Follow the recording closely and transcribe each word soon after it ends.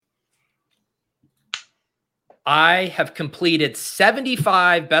I have completed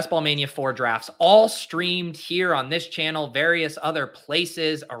 75 Best Ball Mania 4 drafts, all streamed here on this channel, various other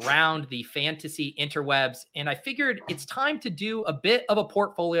places around the fantasy interwebs. And I figured it's time to do a bit of a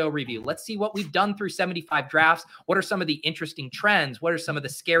portfolio review. Let's see what we've done through 75 drafts. What are some of the interesting trends? What are some of the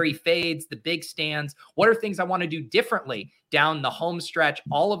scary fades, the big stands? What are things I want to do differently down the home stretch?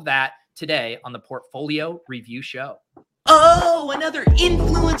 All of that today on the Portfolio Review Show. Oh, another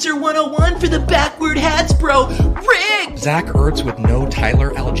Influencer 101 for the backward hats, bro. Rigged! Zach Ertz with no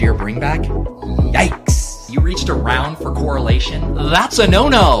Tyler Algier bringback? Yikes. You reached around for correlation? That's a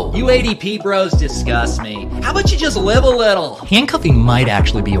no-no. You ADP bros disgust me. How about you just live a little? Handcuffing might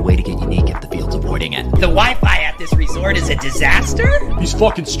actually be a way to get unique if the field's avoiding it. The Wi-Fi at this resort is a disaster? These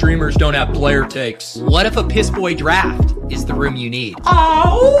fucking streamers don't have player takes. What if a piss boy draft is the room you need?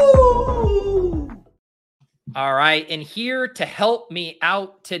 Oh! All right, and here to help me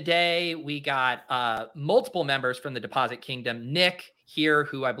out today, we got multiple members from the Deposit Kingdom. Nick here,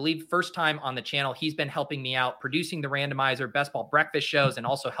 who I believe first time on the channel, he's been helping me out producing the randomizer, Best Ball Breakfast shows, and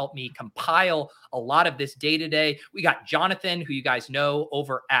also helped me compile a lot of this day-to-day. We got Jonathan, who you guys know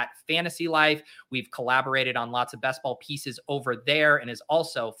over at Fantasy Life. We've collaborated on lots of best ball pieces over there and is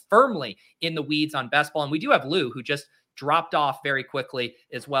also firmly in the weeds on best ball. And we do have Lou, who just dropped off very quickly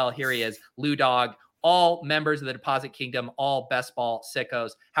as well. Here he is, Lou Dog. All members of the Deposit Kingdom, all best ball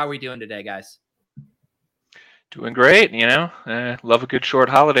sickos. How are we doing today, guys? Doing great, love a good short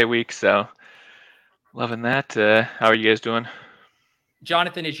holiday week, so loving that. How are you guys doing?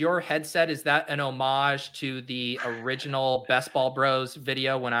 Jonathan, is your headset, is that an homage to the original Best Ball Bros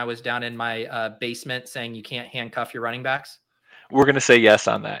video when I was down in my basement saying you can't handcuff your running backs? We're going to say yes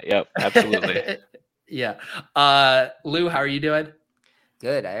on that. Yep, absolutely. Yeah. Lou, how are you doing?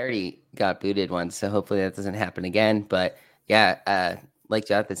 Good. I already got booted once, so hopefully that doesn't happen again. But yeah, like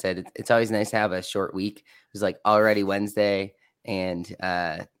Jonathan said, it's always nice to have a short week. It was like already Wednesday and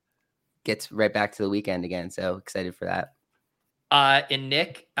gets right back to the weekend again. So excited for that. And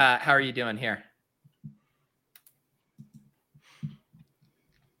Nick, how are you doing here?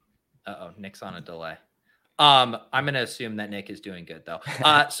 Uh-oh, Nick's on a delay. I'm going to assume that Nick is doing good, though.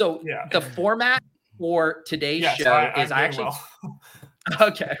 So yeah. The format for today's show is I actually... Well.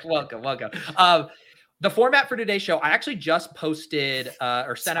 Okay, welcome. The format for today's show, I actually just posted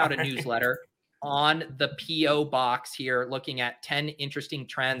or sent out a newsletter on the PO box here, looking at 10 interesting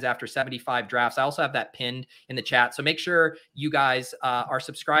trends after 75 drafts. I also have that pinned in the chat. So make sure you guys are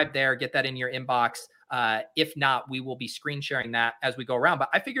subscribed there, get that in your inbox. If not, we will be screen sharing that as we go around. But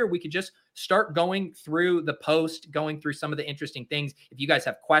I figure we could just start going through the post, going through some of the interesting things. If you guys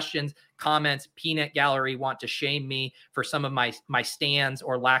have questions, comments, peanut gallery, want to shame me for some of my stands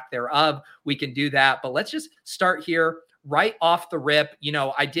or lack thereof, we can do that. But let's just start here right off the rip.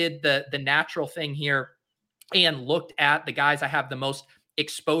 I did the natural thing here and looked at the guys I have the most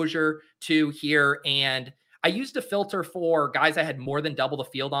exposure to here. And I used a filter for guys I had more than double the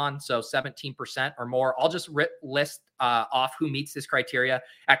field on, so 17% or more. I'll just list off who meets this criteria.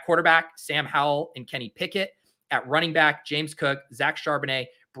 At quarterback, Sam Howell and Kenny Pickett. At running back, James Cook, Zach Charbonnet,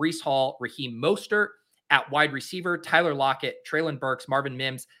 Breece Hall, Raheem Mostert. At wide receiver, Tyler Lockett, Treylon Burks, Marvin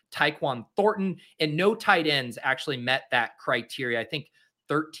Mims, Tyquan Thornton, and no tight ends actually met that criteria. I think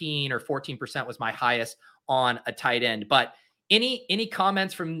 13 or 14% was my highest on a tight end. But any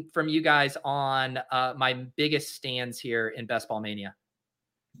comments from you guys on my biggest stands here in Best Ball Mania?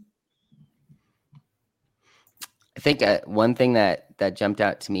 I think one thing that jumped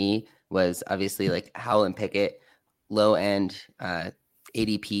out to me was obviously like Howell and Pickett, low end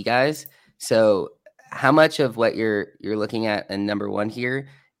ADP guys. So how much of what you're looking at in number one here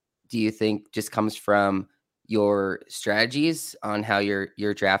do you think just comes from your strategies on how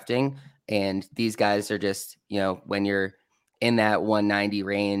you're drafting? And these guys are just, when you're in that 190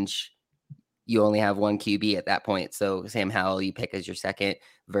 range, you only have one QB at that point. So Sam Howell, you pick as your second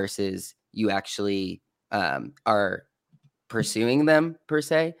versus you actually are pursuing them per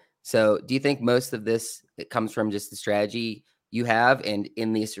se. So do you think most of this, it comes from just the strategy you have? And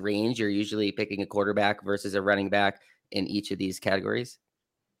in this range, you're usually picking a quarterback versus a running back in each of these categories?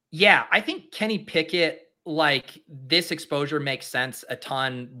 Yeah, I think Kenny Pickett, like this exposure makes sense a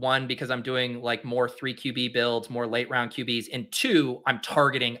ton. One, because I'm doing like more 3 QB builds, more late round QBs. And 2, I'm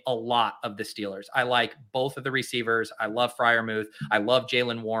targeting a lot of the Steelers. I like both of the receivers. I love Freiermuth. I love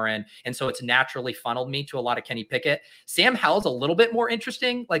Jalen Warren. And so it's naturally funneled me to a lot of Kenny Pickett. Sam Howell's a little bit more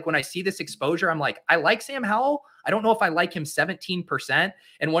interesting. Like when I see this exposure, I'm like, I like Sam Howell. I don't know if I like him 17%.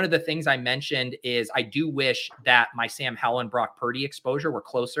 And one of the things I mentioned is I do wish that my Sam Howell and Brock Purdy exposure were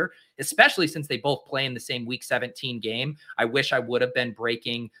closer, especially since they both play in the same week 17 game. I wish I would have been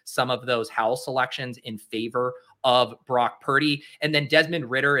breaking some of those Howell selections in favor of Brock Purdy. And then Desmond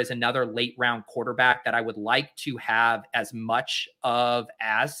Ridder is another late round quarterback that I would like to have as much of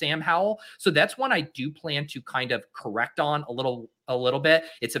as Sam Howell. So that's one I do plan to kind of correct on a little bit.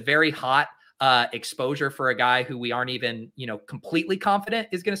 It's a very hot exposure for a guy who we aren't even, completely confident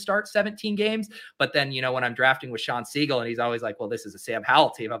is going to start 17 games. But then, when I'm drafting with Sean Siegel and he's always like, well, this is a Sam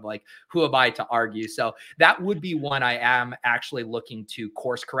Howell team, I'm like, who am I to argue? So that would be one I am actually looking to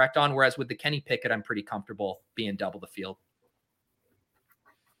course correct on. Whereas with the Kenny Pickett, I'm pretty comfortable being double the field.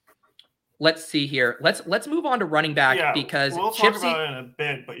 Let's see here. Let's move on to running back because we'll talk about it in a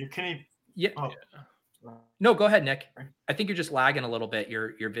bit, but you Kenny. Yeah. Oh. No, go ahead, Nick. I think you're just lagging a little bit,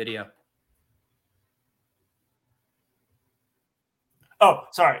 your video. Oh,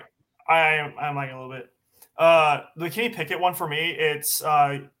 sorry. I'm lagging a little bit. The Kenny Pickett one for me, it's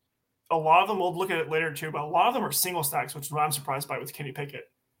a lot of them, we'll look at it later too, but a lot of them are single stacks, which is what I'm surprised by with Kenny Pickett.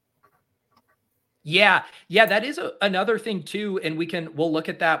 Yeah, that is another thing too. And we'll look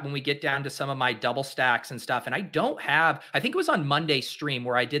at that when we get down to some of my double stacks and stuff. And I think it was on Monday's stream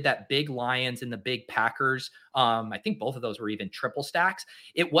where I did that big Lions and the big Packers. I think both of those were even triple stacks.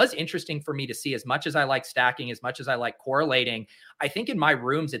 It was interesting for me to see, as much as I like stacking, as much as I like correlating, I think in my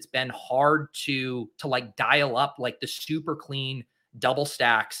rooms, it's been hard to like dial up like the super clean double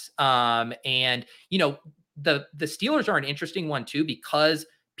stacks. And the Steelers are an interesting one too, because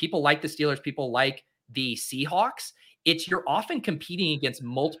people like the Steelers, people like the Seahawks. You're often competing against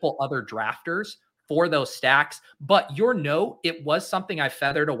multiple other drafters for those stacks. But it was something I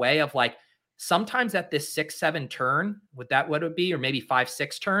feathered away of like, sometimes at this 6-7 turn, what it would be, or maybe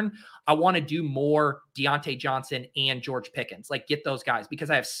 5-6 turn, I want to do more Deontay Johnson and George Pickens, like get those guys, because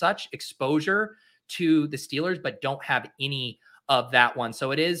I have such exposure to the Steelers, but don't have any of that one.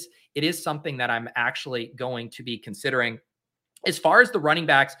 So it is something that I'm actually going to be considering. As far as the running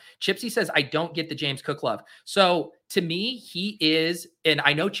backs, Chipsy says, I don't get the James Cook love. So to me, he is, and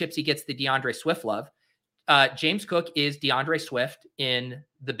I know Chipsy gets the DeAndre Swift love. James Cook is DeAndre Swift in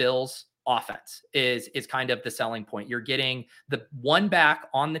the Bills offense is kind of the selling point. You're getting the one back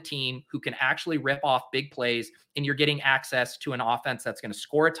on the team who can actually rip off big plays, and you're getting access to an offense that's going to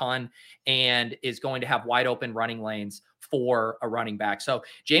score a ton and is going to have wide open running lanes for a running back. So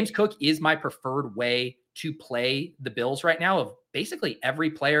James Cook is my preferred way to play the Bills right now of basically every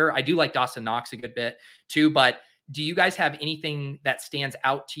player. I do like Dawson Knox a good bit too, but do you guys have anything that stands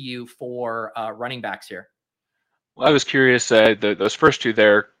out to you for running backs here? Well, I was curious, those first two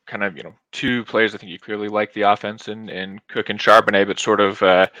there, kind of, two players I think you clearly like the offense in Cook and Charbonnet, but sort of,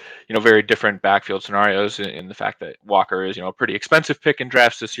 very different backfield scenarios in the fact that Walker is, a pretty expensive pick in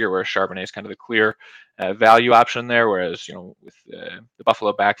drafts this year, whereas Charbonnet is kind of the clear value option there. Whereas, with the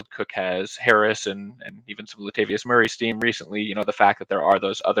Buffalo backfield, Cook has Harris and even some Latavius Murray's team recently, the fact that there are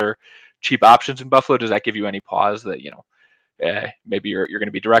those other cheap options in Buffalo, does that give you any pause that, maybe you're going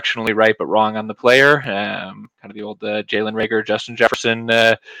to be directionally right but wrong on the player? Kind of the old Jalen Reagor, Justin Jefferson,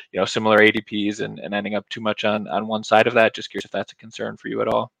 similar ADPs and ending up too much on one side of that. Just curious if that's a concern for you at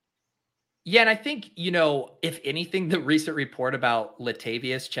all. Yeah, and I think, if anything, the recent report about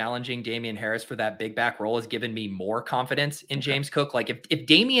Latavius challenging Damian Harris for that big back role has given me more confidence in James Cook. Like if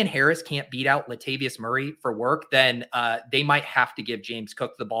Damian Harris can't beat out Latavius Murray for work, then they might have to give James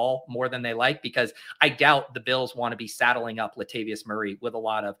Cook the ball more than they like, because I doubt the Bills want to be saddling up Latavius Murray with a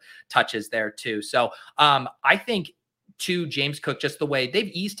lot of touches there too. So I think to James Cook, just the way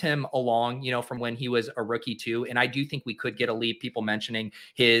they've eased him along, from when he was a rookie too. And I do think we could get a lead, people mentioning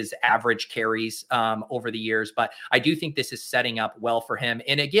his average carries over the years, but I do think this is setting up well for him.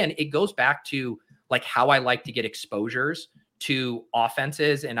 And again, it goes back to like how I like to get exposures to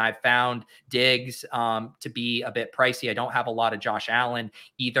offenses. And I found Diggs to be a bit pricey. I don't have a lot of Josh Allen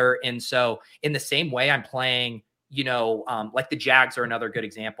either. And so in the same way I'm playing, like the Jags are another good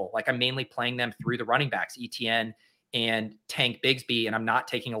example. Like I'm mainly playing them through the running backs, ETN and Tank Bigsby, and I'm not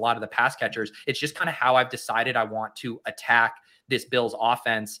taking a lot of the pass catchers. It's just kind of how I've decided I want to attack this Bills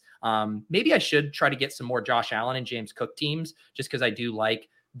offense. Maybe I should try to get some more Josh Allen and James Cook teams, just because I do like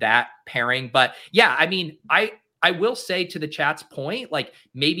that pairing. But yeah, I mean, I will say, to the chat's point, like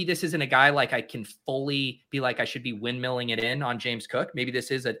maybe this isn't a guy like I can fully be like I should be windmilling it in on James Cook. Maybe this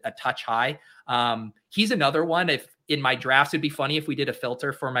is a touch high. He's another one. If in my drafts, it'd be funny if we did a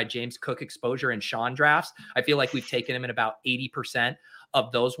filter for my James Cook exposure and Sean drafts. I feel like we've taken him in about 80%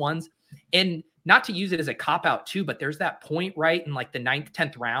 of those ones. And not to use it as a cop out too, but there's that point right in like the 9th,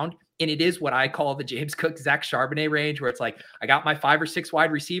 10th round. And it is what I call the James Cook, Zach Charbonnet range, where it's like, I got my 5 or 6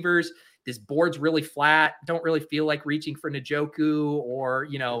 wide receivers. This board's really flat. Don't really feel like reaching for Njoku or,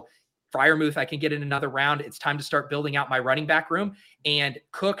 Freiermuth. I can get in another round. It's time to start building out my running back room. And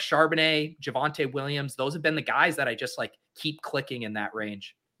Cook, Charbonnet, Javonte Williams, those have been the guys that I just like keep clicking in that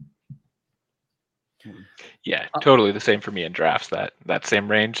range. Yeah, totally the same for me in drafts. That same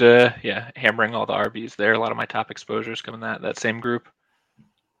range. Hammering all the RBs there. A lot of my top exposures come in that same group.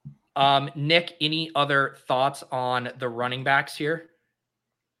 Nick, any other thoughts on the running backs here?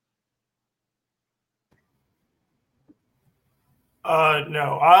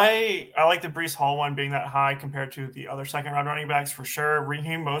 No, I like the Breece Hall one being that high compared to the other second round running backs for sure.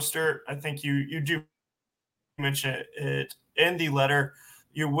 Raheem Mostert, I think you do mention it in the letter.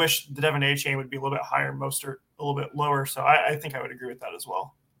 You wish the Devin A chain would be a little bit higher, Mostert a little bit lower. So I think I would agree with that as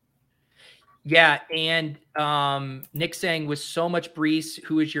well. Yeah, and Nick saying, with so much Breece,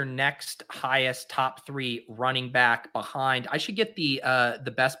 who is your next highest top 3 running back behind? I should get the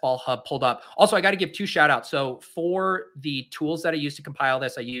Best Ball Hub pulled up. Also, I got to give 2 shout outs. So for the tools that I used to compile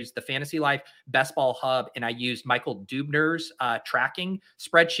this, I used the Fantasy Life Best Ball Hub, and I used Michael Dubner's tracking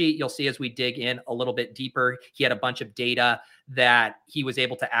spreadsheet. You'll see as we dig in a little bit deeper, he had a bunch of data that he was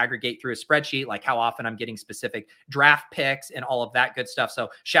able to aggregate through a spreadsheet, like how often I'm getting specific draft picks and all of that good stuff. So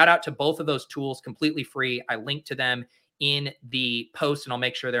shout out to both of those tools, completely free. I link to them in the post, and I'll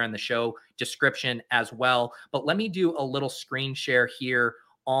make sure they're in the show description as well. But let me do a little screen share here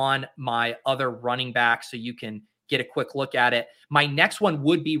on my other running back so you can get a quick look at it. My next one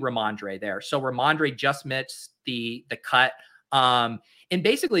would be Ramondre there. So Ramondre just missed the cut. And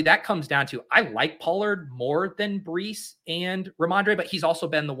basically that comes down to, I like Pollard more than Breece and Ramondre, but he's also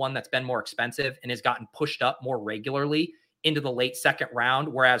been the one that's been more expensive and has gotten pushed up more regularly into the late second round,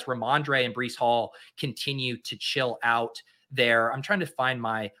 whereas Ramondre and Breece Hall continue to chill out there. I'm trying to find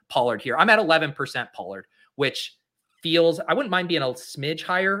my Pollard here. I'm at 11% Pollard, which feels, I wouldn't mind being a smidge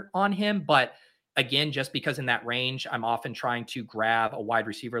higher on him, but again, just because in that range, I'm often trying to grab a wide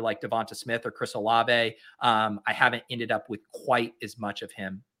receiver like Devonta Smith or Chris Olave. I haven't ended up with quite as much of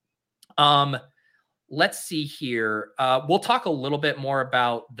him. Let's see here. We'll talk a little bit more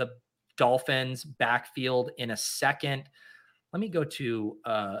about the Dolphins backfield in a second. Let me go to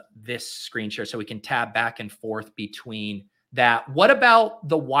this screen share so we can tab back and forth between that. What about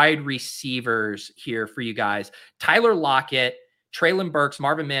the wide receivers here for you guys? Tyler Lockett, Treylon Burks,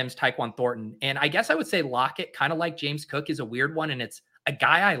 Marvin Mims, Tyquan Thornton. And I guess I would say Lockett, kind of like James Cook, is a weird one. And it's a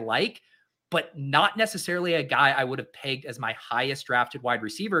guy I like, but not necessarily a guy I would have pegged as my highest drafted wide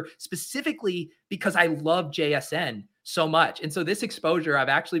receiver, specifically because I love JSN so much. And so this exposure, I've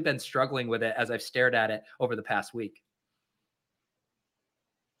actually been struggling with it as I've stared at it over the past week.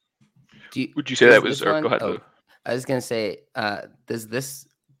 Would you say that was, or go ahead, Lou. I was going to say, does this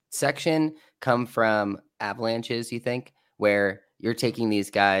section come from avalanches, you think, where you're taking these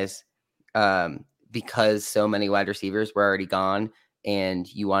guys because so many wide receivers were already gone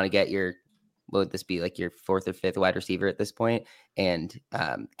and you want to get your, what would this be, like your 4th or 5th wide receiver at this point, and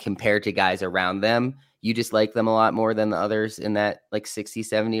compared to guys around them, you just like them a lot more than the others in that like 60,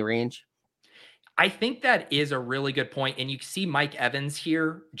 70 range? I think that is a really good point. And you see Mike Evans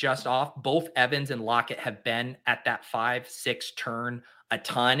here just off. Both Evans and Lockett have been at that 5-6 turn a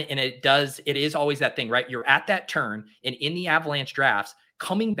ton. And it is always that thing, right? You're at that turn, and in the Avalanche drafts,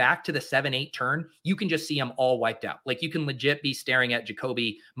 coming back to the 7-8 turn, you can just see them all wiped out. Like, you can legit be staring at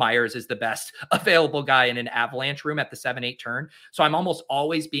Jacoby Myers as the best available guy in an Avalanche room at the 7-8 turn. So I'm almost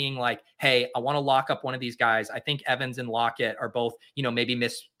always being like, hey, I want to lock up one of these guys. I think Evans and Lockett are both, maybe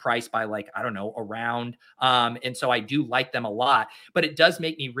mispriced by like, I don't know, a round. And so I do like them a lot, but it does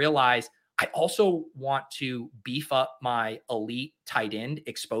make me realize I also want to beef up my elite tight end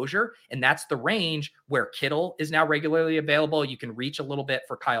exposure. And that's the range where Kittle is now regularly available. You can reach a little bit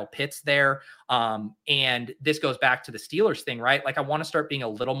for Kyle Pitts there. And this goes back to the Steelers thing, right? Like, I want to start being a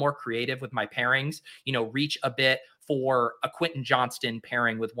little more creative with my pairings, reach a bit for a Quentin Johnston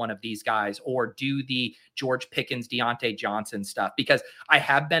pairing with one of these guys, or do the George Pickens, Deontay Johnson stuff, because I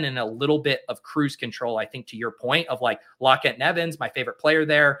have been in a little bit of cruise control, I think, to your point of like Lockett and Evans, my favorite player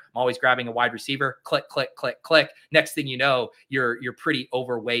there. I'm always grabbing a wide receiver, click, click, click, click. Next thing you know, you're pretty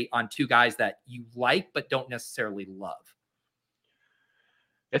overweight on 2 guys that you like, but don't necessarily love.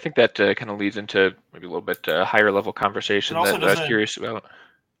 I think that kind of leads into maybe a little bit higher level conversation that I was curious about.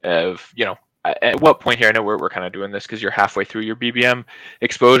 At what point here, I know we're kind of doing this because you're halfway through your BBM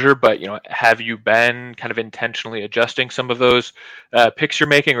exposure, but have you been kind of intentionally adjusting some of those picks you're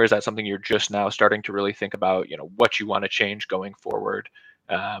making, or is that something you're just now starting to really think about, what you want to change going forward?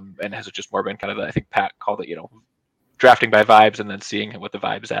 And has it just more been kind of, I think Pat called it, drafting by vibes and then seeing what the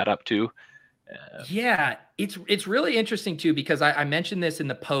vibes add up to. Yeah, it's really interesting too, because I mentioned this in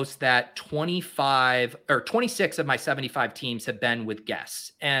the post that 25 or 26 of my 75 teams have been with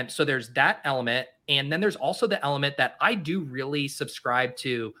guests. And so there's that element. And then there's also the element that I do really subscribe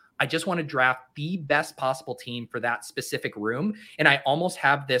to. I just want to draft the best possible team for that specific room. And I almost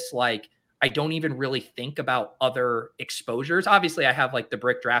have this like, I don't even really think about other exposures. Obviously, I have like the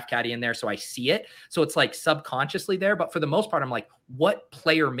brick draft caddy in there, so I see it. So it's like subconsciously there. But for the most part, I'm like, what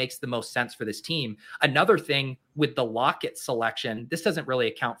player makes the most sense for this team? Another thing with the Lockett selection, this doesn't really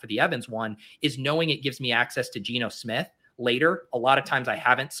account for the Evans one, is knowing it gives me access to Geno Smith later. A lot of times I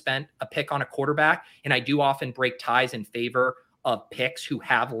haven't spent a pick on a quarterback, and I do often break ties in favor of picks who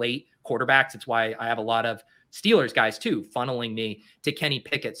have late quarterbacks. It's why I have a lot of Steelers guys too, funneling me to Kenny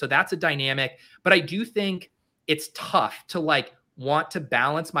Pickett. So that's a dynamic, but I do think it's tough to like want to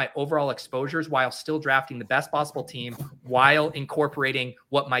balance my overall exposures while still drafting the best possible team, while incorporating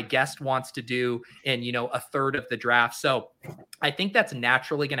what my guest wants to do in, you know, a third of the draft. So I think that's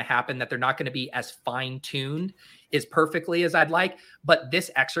naturally going to happen, that they're not going to be as fine-tuned as perfectly as I'd like. But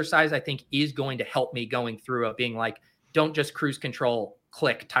this exercise, I think, is going to help me going through of being like, don't just cruise control,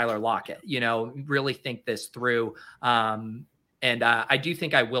 click Tyler Lockett, you know, really think this through. And I do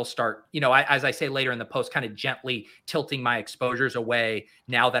think I will start, you know, as I say later in the post, kind of gently tilting my exposures away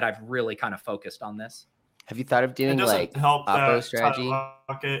now that I've really kind of focused on this. Have you thought of doing like Oppo strategy?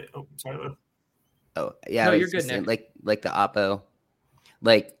 Oh, sorry. Oh, yeah. No, you're good, Nick. Like the Oppo,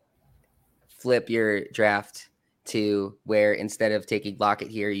 like flip your draft to where instead of taking Lockett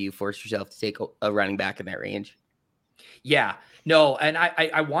here, you force yourself to take a running back in that range. Yeah, no. And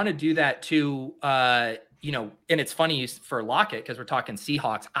I want to do that too. You know, and it's funny for Lockett, because we're talking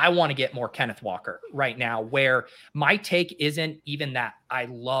Seahawks. I want to get more Kenneth Walker right now, where my take isn't even that I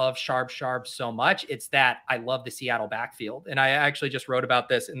love Sharp so much. It's that I love the Seattle backfield. And I actually just wrote about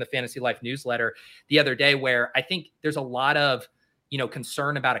this in the Fantasy Life newsletter the other day, where I think there's a lot of, you know,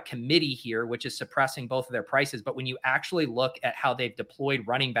 concern about a committee here, which is suppressing both of their prices. But when you actually look at how they've deployed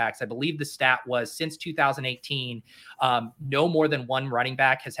running backs, I believe the stat was since 2018, no more than one running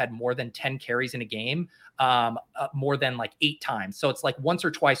back has had more than 10 carries in a game, more than like 8 times. So it's like once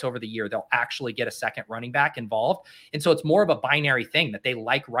or twice over the year, they'll actually get a second running back involved. And so it's more of a binary thing that they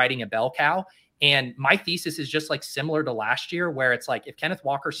like riding a bell cow. And my thesis is just like similar to last year, where it's like, if Kenneth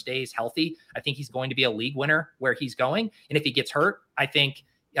Walker stays healthy, I think he's going to be a league winner where he's going. And if he gets hurt, I think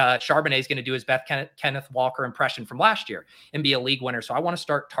Charbonnet is going to do his best Kenneth Walker impression from last year and be a league winner. So I want to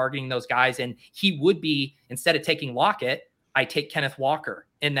start targeting those guys. And he would be, instead of taking Lockett, I take Kenneth Walker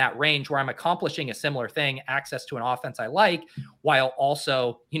in that range, where I'm accomplishing a similar thing, access to an offense I like, while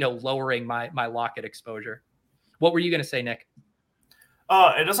also, you know, lowering my Lockett exposure. What were you going to say, Nick?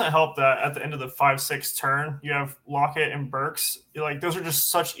 It doesn't help that at the end of the 5-6 turn, you have Lockett and Burks. Like, those are just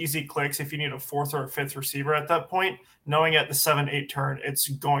such easy clicks if you need a 4th or a 5th receiver at that point. Knowing at the 7-8 turn, it's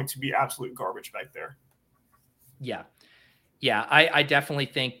going to be absolute garbage back there. Yeah. Yeah, I definitely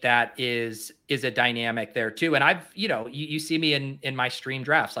think that is a dynamic there too. And I've, you know, you see me in my stream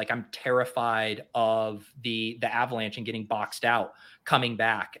drafts, like I'm terrified of the Avalanche and getting boxed out coming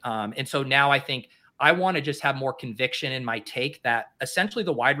back. And so now I think I want to just have more conviction in my take that essentially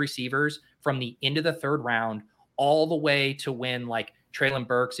the wide receivers from the end of the 3rd round all the way to when like Treylon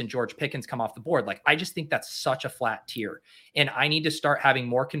Burks and George Pickens come off the board. Like, I just think that's such a flat tier. And I need to start having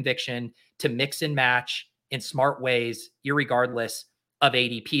more conviction to mix and match in smart ways, irregardless of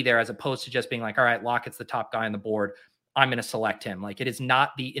ADP there, as opposed to just being like, all right, Lockett's the top guy on the board, I'm going to select him. Like, it is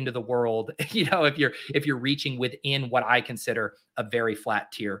not the end of the world, you know, if you're reaching within what I consider a very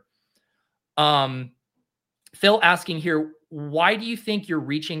flat tier. Phil asking here, why do you think you're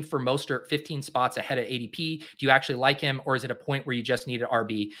reaching for Mostert 15 spots ahead of ADP? Do you actually like him, or is it a point where you just need an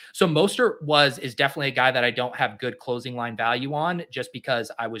RB? So Mostert is definitely a guy that I don't have good closing line value on, just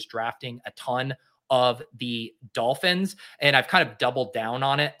because I was drafting a ton of the Dolphins, and I've kind of doubled down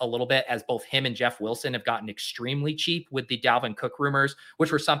on it a little bit, as both him and Jeff Wilson have gotten extremely cheap with the Dalvin Cook rumors, which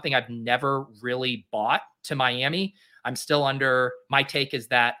were something I've never really bought to Miami. I'm still under, my take is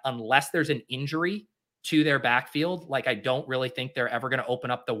that unless there's an injury to their backfield, like, I don't really think they're ever going to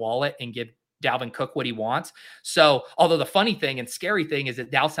open up the wallet and give Dalvin Cook what he wants. So, although the funny thing and scary thing is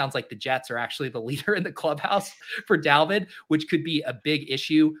it now sounds like the Jets are actually the leader in the clubhouse for Dalvin, which could be a big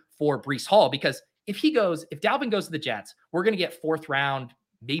issue for Breece Hall, because if Dalvin goes to the Jets, we're going to get 4th round,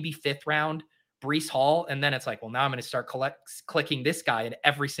 maybe 5th round Breece Hall. And then it's like, well, now I'm going to start clicking this guy in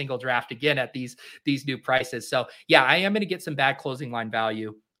every single draft again at these new prices. So yeah, I am going to get some bad closing line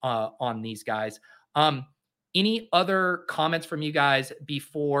value on these guys. Any other comments from you guys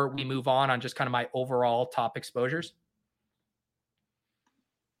before we move on just kind of my overall top exposures?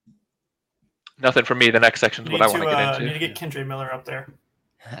 Nothing from me. The next section is what I want to get into. Need to get Kendre Miller up there.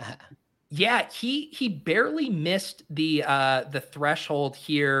 Yeah, he barely missed the threshold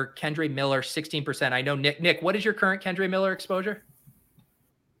here. Kendre Miller, 16%. I know Nick, what is your current Kendre Miller exposure?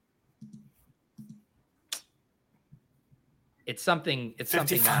 It's something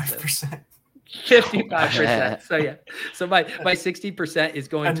massive. 55%. So yeah. So my 60% is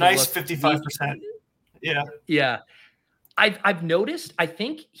going to nice 55%. Yeah. Yeah. I've noticed, I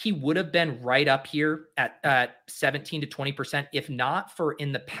think he would have been right up here at 17 to 20%, if not for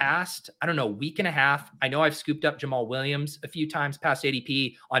in the past, I don't know, week and a half. I know I've scooped up Jamal Williams a few times past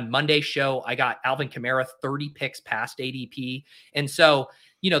ADP. On Monday's show, I got Alvin Kamara 30 picks past ADP. And so,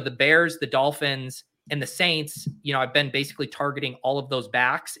 the Bears, the Dolphins, and the Saints, I've been basically targeting all of those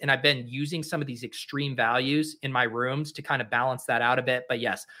backs, and I've been using some of these extreme values in my rooms to kind of balance that out a bit. But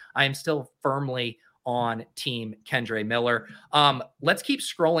yes, I am still firmly on team Kendre Miller. Let's keep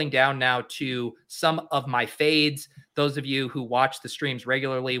scrolling down now to some of my fades. Those of you who watch the streams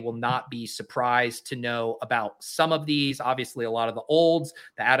regularly will not be surprised to know about some of these. Obviously, a lot of the olds,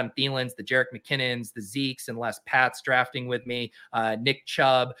 the Adam Thielens, the Jerick McKinnons, the Zekes, and Les Pats drafting with me, Nick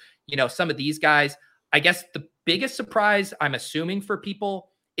Chubb, some of these guys. I guess the biggest surprise, I'm assuming, for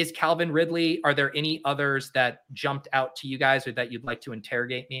people is Calvin Ridley. Are there any others that jumped out to you guys or that you'd like to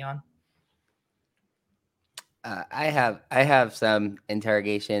interrogate me on? I have some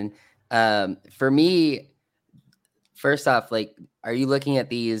interrogation. For me, first off, are you looking at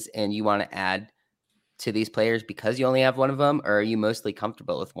these and you want to add to these players because you only have one of them, or are you mostly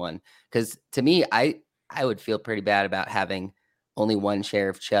comfortable with one? Because to me, I would feel pretty bad about having only one share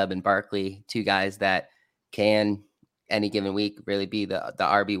of Chubb and Barkley, two guys that can any given week really be the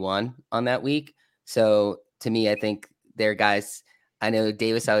RB1 on that week. So to me, I think they're guys. I know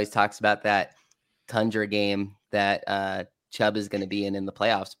Davis always talks about that Tundra game that Chubb is going to be in the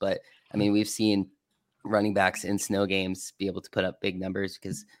playoffs, but I mean, we've seen running backs in snow games be able to put up big numbers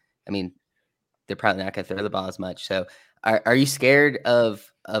because, I mean, they're probably not going to throw the ball as much. So are you scared of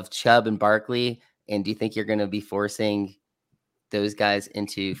Chubb and Barkley? And do you think you're going to be forcing those guys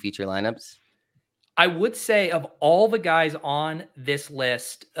into future lineups? I would say of all the guys on this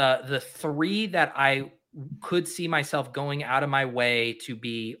list, the three that I could see myself going out of my way to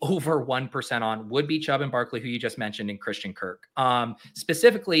be over 1% on would be Chubb and Barkley, who you just mentioned, and Christian Kirk.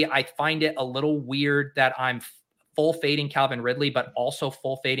 Specifically, I find it a little weird that I'm full fading Calvin Ridley, but also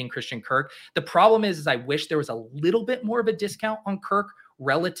full fading Christian Kirk. The problem is I wish there was a little bit more of a discount on Kirk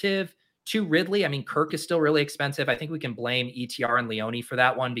relative to Ridley. I mean, Kirk is still really expensive. I think we can blame ETR and Leone for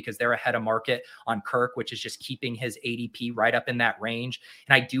that one because they're ahead of market on Kirk, which is just keeping his ADP right up in that range.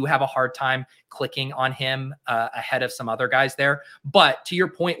 And I do have a hard time clicking on him ahead of some other guys there. But to your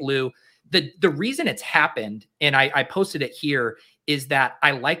point, Lou, the reason it's happened, and I posted it here, is that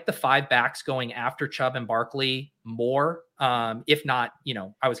I like the 5 backs going after Chubb and Barkley more, if not,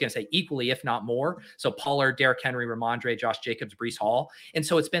 I was going to say equally, if not more. So Pollard, Derrick Henry, Ramondre, Josh Jacobs, Breece Hall. And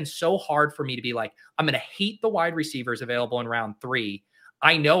so it's been so hard for me to be like, I'm going to hate the wide receivers available in round 3.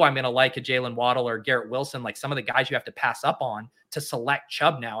 I know I'm going to like a Jalen Waddle or Garrett Wilson, like some of the guys you have to pass up on to select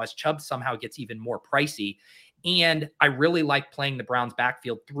Chubb now, as Chubb somehow gets even more pricey. And I really like playing the Browns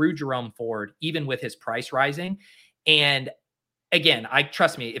backfield through Jerome Ford, even with his price rising. And again,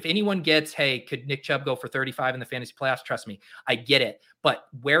 trust me, if anyone gets, hey, could Nick Chubb go for 35 in the fantasy playoffs? Trust me, I get it. But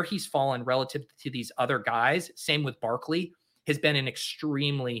where he's fallen relative to these other guys, same with Barkley, has been an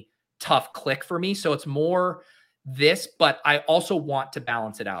extremely tough click for me. So it's more this, but I also want to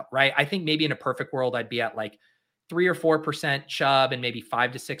balance it out, right? I think maybe in a perfect world, I'd be at like 3 or 4% Chubb and maybe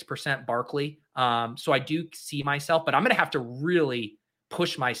 5 to 6% Barkley. So I do see myself, but I'm going to have to really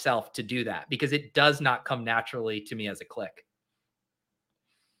push myself to do that because it does not come naturally to me as a click.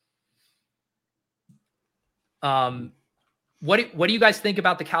 What do you guys think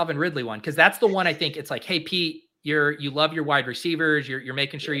about the Calvin Ridley one? Because that's the one I think it's like, hey, Pete, you love your wide receivers. You're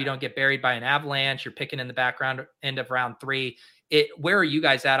making sure you don't get buried by an avalanche. You're picking in the background end of round 3. Where are you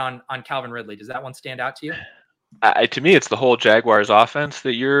guys at on Calvin Ridley? Does that one stand out to you? To me, it's the whole Jaguars offense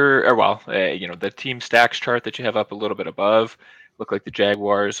that the team stacks chart that you have up a little bit above. Look like the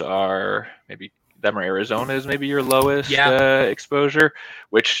Jaguars are maybe them or Arizona is maybe your lowest exposure,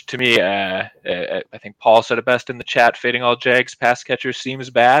 which to me, I think Paul said it best in the chat, fading all Jags pass catchers seems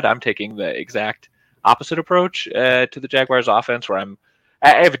bad. I'm taking the exact opposite approach to the Jaguars offense where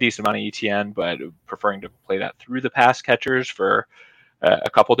I have a decent amount of ETN, but preferring to play that through the pass catchers for a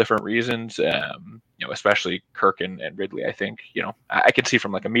couple different reasons, especially Kirk and Ridley. I think, I can see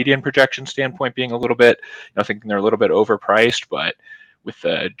from like a median projection standpoint being a little bit, thinking they're a little bit overpriced, but with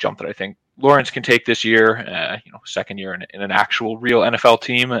the jump that I think Lawrence can take this year, second year in an actual real NFL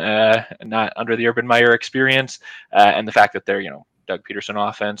team, not under the Urban Meyer experience, and the fact that they're, Doug Peterson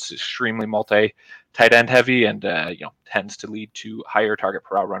offense, extremely multi-tight end heavy, and tends to lead to higher target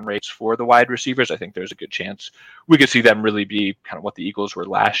per route run rates for the wide receivers. I think there's a good chance we could see them really be kind of what the Eagles were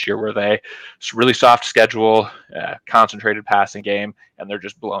last year, where they really soft schedule, concentrated passing game, and they're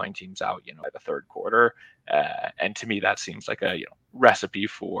just blowing teams out, by the third quarter. And to me, that seems like a recipe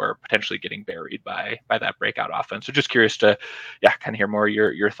for potentially getting buried by that breakout offense. So just curious to kind of hear more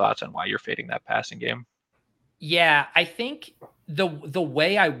your thoughts on why you're fading that passing game. Yeah, I think the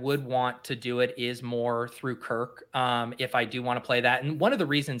way I would want to do it is more through Kirk, if I do want to play that. And one of the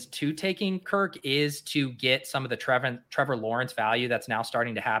reasons to taking Kirk is to get some of the Trevor Lawrence value that's now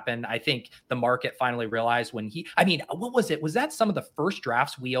starting to happen. I think the market finally realized when what was it? Was that some of the first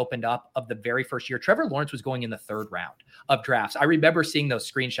drafts we opened up of the very first year? Trevor Lawrence was going in the third round of drafts. I remember seeing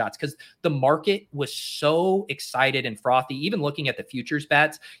those screenshots because the market was so excited and frothy, even looking at the futures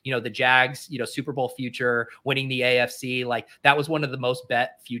bets, the Jags, Super Bowl future, winning the AFC, like that was one of the most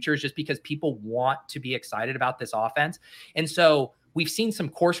bet futures just because people want to be excited about this offense. And so we've seen some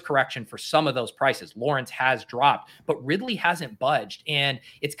course correction for some of those prices. Lawrence has dropped, but Ridley hasn't budged. And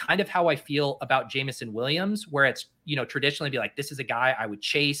it's kind of how I feel about Jamison Williams, where it's, traditionally be like, this is a guy I would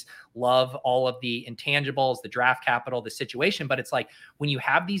chase, love all of the intangibles, the draft capital, the situation. But it's like when you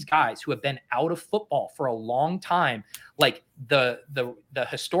have these guys who have been out of football for a long time, like the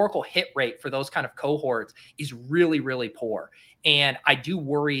historical hit rate for those kind of cohorts is really, really poor. And I do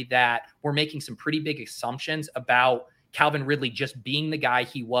worry that we're making some pretty big assumptions about Calvin Ridley just being the guy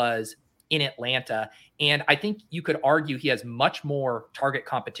he was in Atlanta. And I think you could argue he has much more target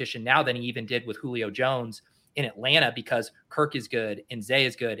competition now than he even did with Julio Jones in Atlanta, because Kirk is good and Zay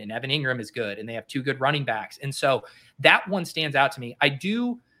is good and Evan Ingram is good and they have two good running backs. And so that one stands out to me. I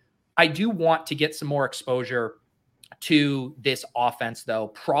do want to get some more exposure to this offense, though,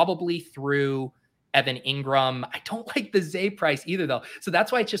 probably through Evan Ingram. I don't like the Zay price either, though. So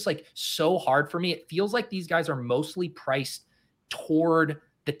that's why it's just like so hard for me. It feels like these guys are mostly priced toward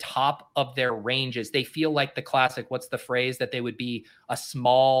the top of their ranges. They feel like the classic, what's the phrase, that they would be a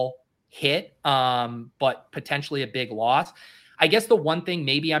small hit, but potentially a big loss. I guess the one thing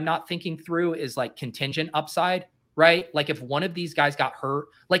maybe I'm not thinking through is like contingent upside, right? Like if one of these guys got hurt,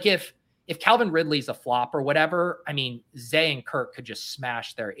 like if Calvin Ridley's a flop or whatever, I mean, Zay and Kirk could just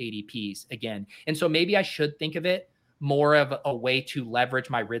smash their ADPs again. And so maybe I should think of it more of a way to leverage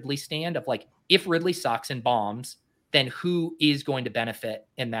my Ridley stand of like, if Ridley sucks and bombs, then who is going to benefit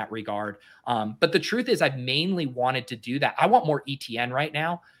in that regard? But the truth is I've mainly wanted to do that. I want more ETN right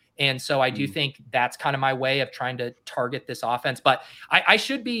now. And so I do think that's kind of my way of trying to target this offense. But I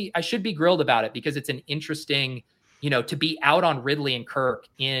should be grilled about it because it's an interesting, to be out on Ridley and Kirk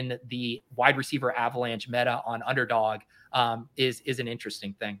in the wide receiver avalanche meta on Underdog is an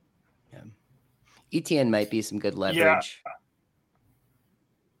interesting thing. Yeah. ETN might be some good leverage. Yeah.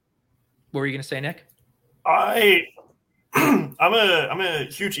 What were you going to say, Nick? I'm a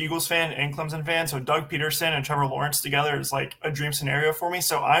huge Eagles fan and Clemson fan, so Doug Peterson and Trevor Lawrence together is like a dream scenario for me.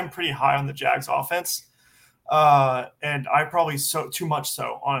 So I'm pretty high on the Jags offense, and I probably too much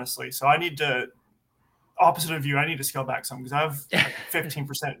so, honestly. So I need to, opposite of you, I need to scale back some because I have like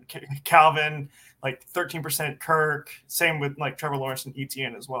 15% Calvin, like 13% Kirk. Same with like Trevor Lawrence and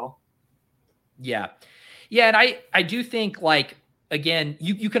ETN as well. Yeah, and I do think like. Again,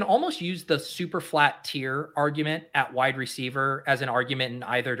 you can almost use the super flat tier argument at wide receiver as an argument in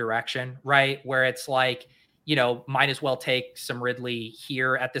either direction, right? Where it's like, might as well take some Ridley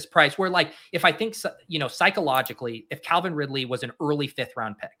here at this price. Where like, if I think, psychologically, if Calvin Ridley was an early 5th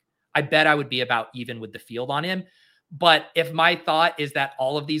round pick, I bet I would be about even with the field on him. But if my thought is that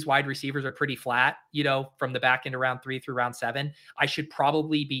all of these wide receivers are pretty flat, from the back end of round 3 through round 7, I should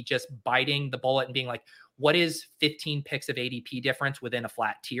probably be just biting the bullet and being like, what is 15 picks of ADP difference within a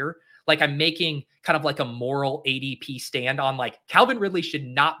flat tier? Like I'm making kind of like a moral ADP stand on like Calvin Ridley should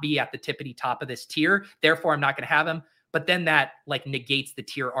not be at the tippity top of this tier. Therefore, I'm not going to have him. But then that like negates the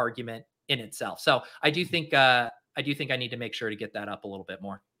tier argument in itself. So I do think I need to make sure to get that up a little bit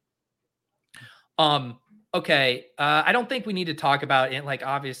more. Okay. I don't think we need to talk about it. Like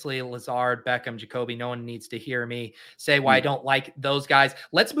obviously Lazard, Beckham, Jacoby, no one needs to hear me say why I don't like those guys.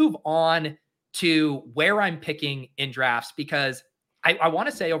 Let's move on to where I'm picking in drafts, because I want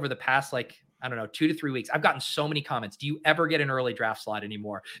to say over the past, 2 to 3 weeks, I've gotten so many comments. Do you ever get an early draft slot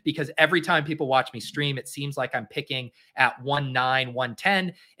anymore? Because every time people watch me stream, it seems like I'm picking at 1-9,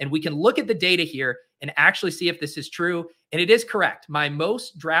 1-10. And we can look at the data here and actually see if this is true. And it is correct. My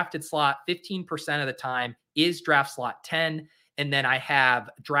most drafted slot, 15% of the time, is draft slot 10. And then I have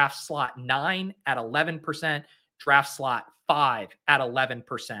draft slot 9 at 11%, draft slot 5 at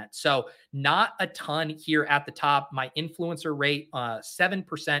 11%. So not a ton here at the top. My influencer rate, 7%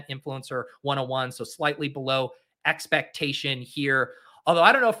 influencer 101. So slightly below expectation here. Although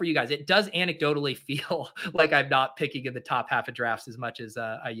I don't know for you guys, it does anecdotally feel like I'm not picking in the top half of drafts as much as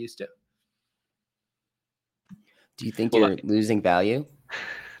I used to. Do you think you're losing value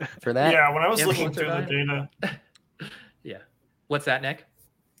for that? Yeah, when I was looking through the data. Yeah. What's that, Nick?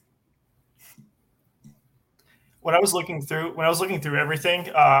 When I was looking through everything,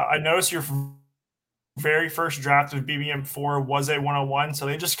 I noticed your very first draft of BBM4 was a 101, so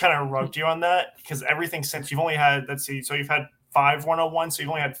they just kind of rubbed you on that because everything since you've only had, let's see, so you've had 5 101, so you've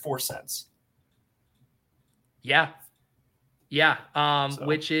only had 4 cents. Yeah.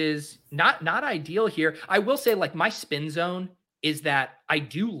 Which is not ideal here. I will say, like, my spin zone is that I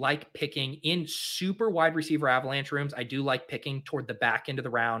do like picking in super wide receiver avalanche rooms. I do like picking toward the back end of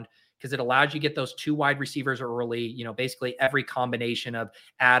the round because it allows you to get those 2 wide receivers early, basically every combination of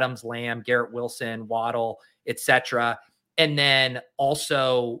Adams, Lamb, Garrett Wilson, Waddle, etc. And then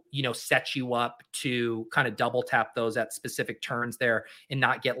also, set you up to kind of double tap those at specific turns there and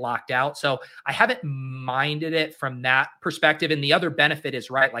not get locked out. So I haven't minded it from that perspective. And the other benefit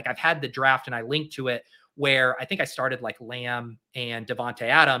is, right, like I've had the draft and I linked to it where I think I started like Lamb and Devontae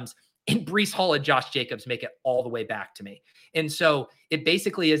Adams, and Breece Hall and Josh Jacobs make it all the way back to me. And so it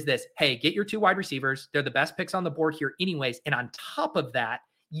basically is this, hey, get your 2 wide receivers. They're the best picks on the board here anyways. And on top of that,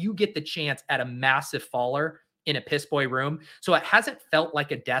 you get the chance at a massive faller in a piss boy room. So it hasn't felt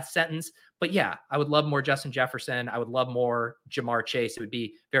like a death sentence, but yeah, I would love more Justin Jefferson. I would love more Jamar Chase. It would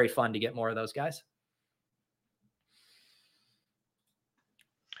be very fun to get more of those guys.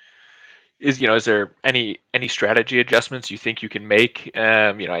 Is there any strategy adjustments you think you can make?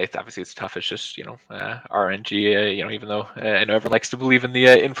 Obviously it's tough. It's just RNG. Even though I know everyone likes to believe in the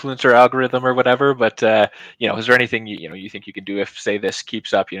influencer algorithm or whatever, but is there anything you think you can do if, say, this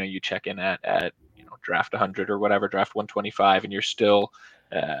keeps up? You check in at draft 100 or whatever, draft 125, and you're still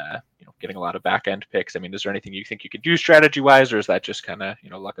getting a lot of back end picks. I mean, is there anything you think you could do strategy wise, or is that just kind of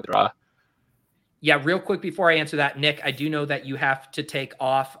luck of the draw? Yeah, real quick before I answer that, Nick, I do know that you have to take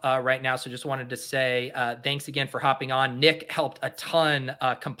off right now. So just wanted to say thanks again for hopping on. Nick helped a ton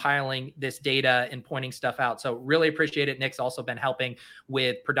compiling this data and pointing stuff out. So really appreciate it. Nick's also been helping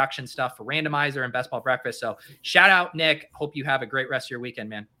with production stuff for Randomizer and Best Ball Breakfast. So shout out, Nick. Hope you have a great rest of your weekend,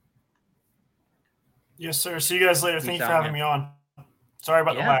 man. Yes, sir. See you guys later. Thank you for having me on. Sorry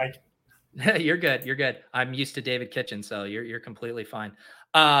about the lag. You're good. You're good. I'm used to David Kitchen, so you're completely fine.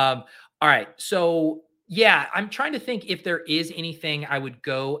 All right. So yeah, I'm trying to think if there is anything I would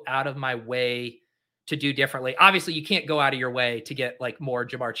go out of my way to do differently. Obviously, you can't go out of your way to get like more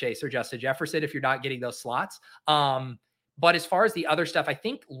Jamar Chase or Justin Jefferson if you're not getting those slots. But as far as the other stuff, I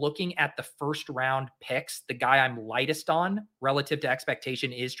think looking at the first round picks, the guy I'm lightest on relative to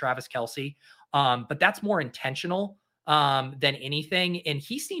expectation is Travis Kelce. But that's more intentional than anything. And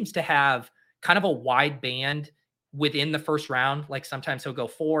he seems to have kind of a wide band within the first round. Like sometimes he'll go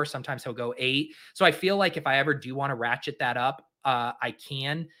 4, sometimes he'll go 8. So I feel like if I ever do want to ratchet that up, I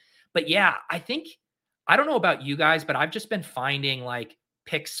can. But yeah, I don't know about you guys, but I've just been finding like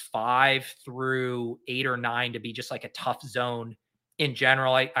picks 5 through 8 or 9 to be just like a tough zone in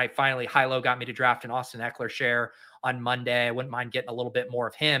general. I finally, Hilo got me to draft an Austin Eckler share on Monday. I wouldn't mind getting a little bit more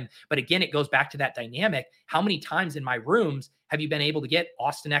of him. But again, it goes back to that dynamic. How many times in my rooms have you been able to get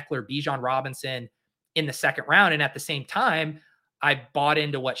Austin Eckler, Bijan Robinson in the second round? And at the same time, I bought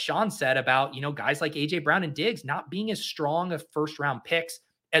into what Sean said about, guys like AJ Brown and Diggs not being as strong of first round picks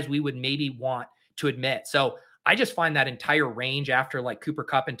as we would maybe want to admit. So I just find that entire range after like Cooper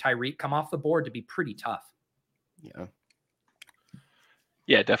Kupp and Tyreek come off the board to be pretty tough. Yeah.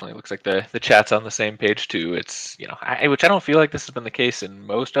 Yeah, it definitely looks like the chat's on the same page too. It's, which I don't feel like this has been the case in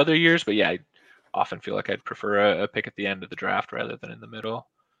most other years, but yeah, I often feel like I'd prefer a pick at the end of the draft rather than in the middle.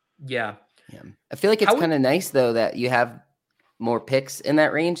 Yeah. I feel like it's kind of nice though that you have more picks in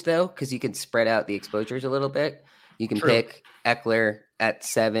that range though, because you can spread out the exposures a little bit. You can pick Eckler at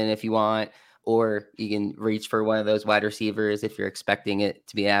 7 if you want, or you can reach for one of those wide receivers if you're expecting it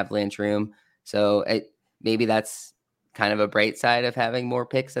to be an avalanche room. So maybe that's kind of a bright side of having more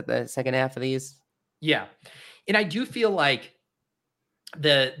picks at the second half of these. Yeah. And I do feel like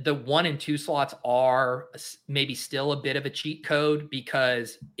the 1 and 2 slots are maybe still a bit of a cheat code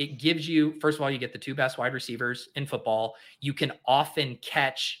because it gives you, first of all, you get the 2 best wide receivers in football. You can often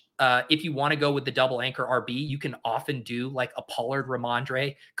catch, if you want to go with the double anchor RB, you can often do like a Pollard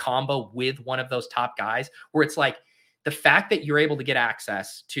Ramondre combo with one of those top guys where it's like the fact that you're able to get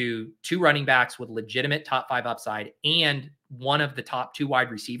access to 2 running backs with legitimate top 5 upside and one of the top 2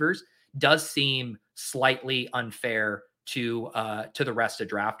 wide receivers does seem slightly unfair to the rest of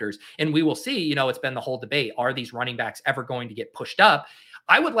drafters. And we will see, it's been the whole debate. Are these running backs ever going to get pushed up?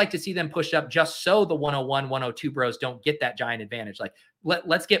 I would like to see them pushed up just so the 101, 102 bros don't get that giant advantage. Like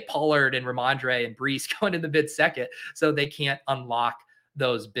let's get Pollard and Ramondre and Brees going in the mid second so they can't unlock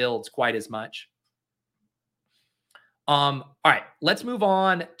those builds quite as much. All right, let's move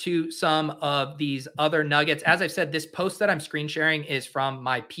on to some of these other nuggets. As I've said, this post that I'm screen sharing is from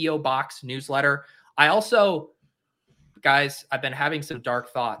my P.O. Box newsletter. I also, guys, I've been having some dark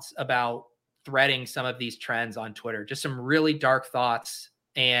thoughts about threading some of these trends on Twitter, just some really dark thoughts.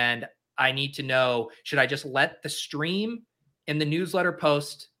 And I need to know, should I just let the stream and the newsletter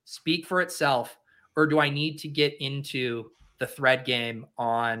post speak for itself, or do I need to get into the thread game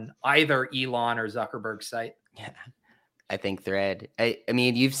on either Elon or Zuckerberg's site? Yeah, I think thread. I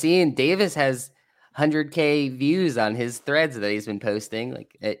mean, you've seen Davis has 100K views on his threads that he's been posting.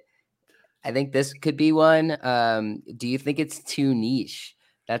 I think this could be one. Do you think it's too niche?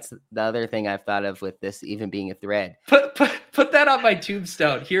 That's the other thing I've thought of with this even being a thread. Put that on my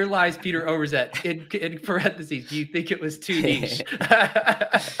tombstone. Here lies Peter Overzet in parentheses. Do you think it was too niche?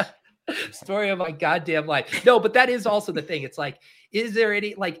 Story of my goddamn life. No, but that is also the thing. It's like, is there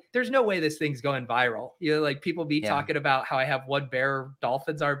any, there's no way this thing's going viral. People be talking about how I have one Bear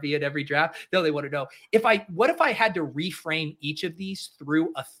Dolphins RB in every draft. No, they want to know what if I had to reframe each of these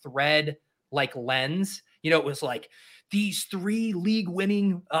through a thread lens? It was like, these 3 league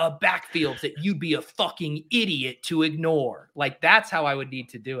winning backfields that you'd be a fucking idiot to ignore. That's how I would need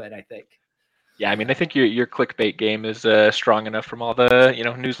to do it, I think. Yeah, I mean, I think your clickbait game is strong enough from all the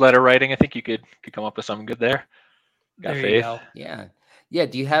newsletter writing. I think you could come up with something good there. Got there faith. You go. Yeah.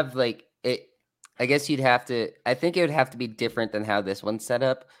 Do you have it? I guess you'd have to. I think it would have to be different than how this one's set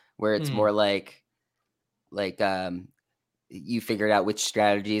up, where it's more like you figured out which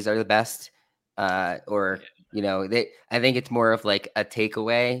strategies are the best, or. I think it's more of a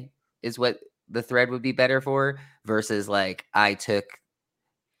takeaway is what the thread would be better for versus I took,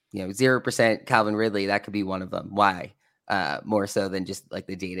 0% Calvin Ridley. That could be one of them. Why? More so than just the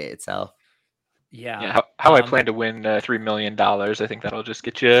data itself. Yeah. How I plan to win $3 million. I think that'll just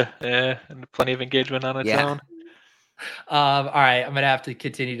get you plenty of engagement on its own. All right. I'm going to have to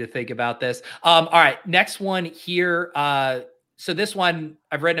continue to think about this. All right. Next one here. So this one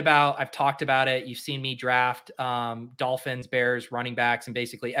I've written about, I've talked about it. You've seen me draft Dolphins, Bears, running backs, and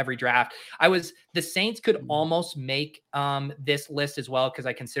basically every draft. The Saints could almost make this list as well, because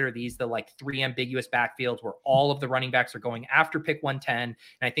I consider these the 3 ambiguous backfields where all of the running backs are going after pick 110. And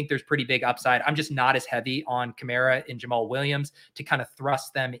I think there's pretty big upside. I'm just not as heavy on Kamara and Jamal Williams to kind of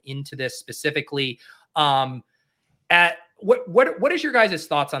thrust them into this specifically. What is your guys'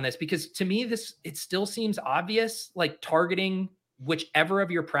 thoughts on this? Because to me, it still seems obvious, targeting whichever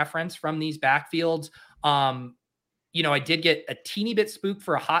of your preference from these backfields. I did get a teeny bit spooked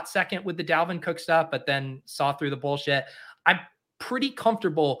for a hot second with the Dalvin Cook stuff, but then saw through the bullshit. I'm pretty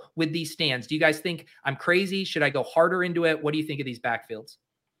comfortable with these stands. Do you guys think I'm crazy? Should I go harder into it? What do you think of these backfields?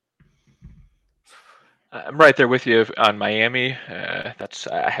 I'm right there with you on Miami. I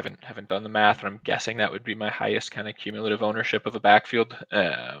haven't done the math, and I'm guessing that would be my highest kind of cumulative ownership of a backfield.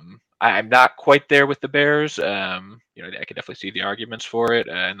 I'm not quite there with the Bears. I could definitely see the arguments for it,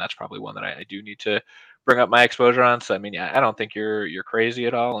 and that's probably one that I do need to bring up my exposure on. So I mean, I don't think you're crazy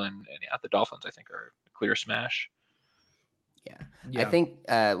at all, and the Dolphins I think are a clear smash. Yeah. I think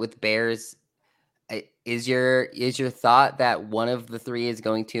with Bears, is your thought that one of the 3 is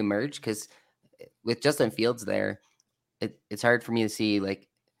going to emerge? Because with Justin Fields there, it's hard for me to see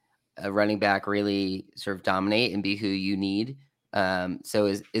a running back really sort of dominate and be who you need. So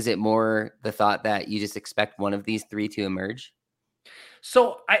is it more the thought that you just expect one of these 3 to emerge?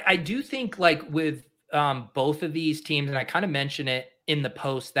 So I do think with both of these teams, and I kind of mentioned it in the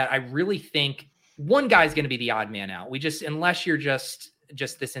post, that I really think one guy's going to be the odd man out. Unless you're just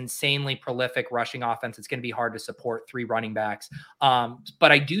this insanely prolific rushing offense, it's going to be hard to support 3 running backs.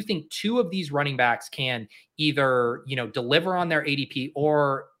 But I do think 2 of these running backs can either, deliver on their ADP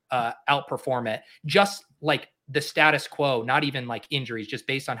or outperform it, just the status quo, not even injuries, just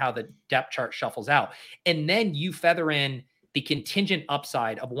based on how the depth chart shuffles out. And then you feather in the contingent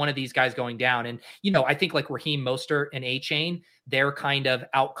upside of one of these guys going down. And, I think Raheem Mostert and A-Chain, their kind of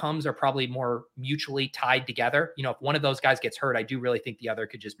outcomes are probably more mutually tied together. If one of those guys gets hurt, I do really think the other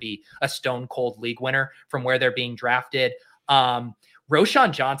could just be a stone cold league winner from where they're being drafted.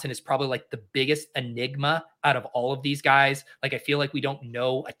 Roschon Johnson is probably like the biggest enigma out of all of these guys. Like, I feel like we don't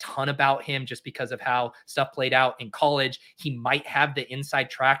know a ton about him just because of how stuff played out in college. He might have the inside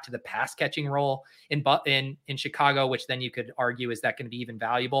track to the pass catching role in Chicago, which then you could argue, is that going to be even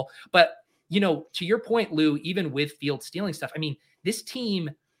valuable? But, to your point, Lou, even with Field stealing stuff, I mean, this team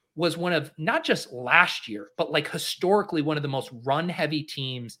was one of, not just last year, but like historically one of the most run heavy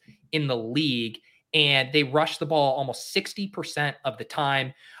teams in the league. And they rush the ball almost 60% of the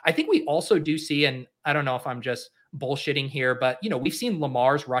time. I think we also do see, and I don't know if I'm just bullshitting here, but we've seen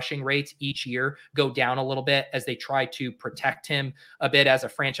Lamar's rushing rates each year go down a little bit as they try to protect him a bit as a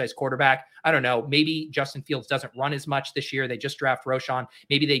franchise quarterback. I don't know. Maybe Justin Fields doesn't run as much this year. They just draft Roschon.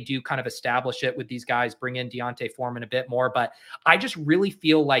 Maybe they do kind of establish it with these guys, bring in Deontay Foreman a bit more. But I just really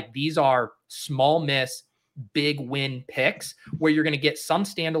feel like these are small miss, big win picks where you're going to get some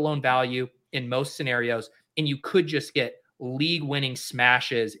standalone value in most scenarios, and you could just get league winning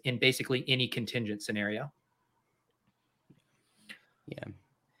smashes in basically any contingent scenario. Yeah.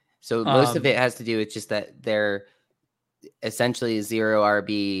 So most of it has to do with just that they're essentially 0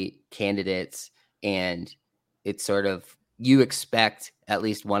 RB candidates, and it's sort of, you expect at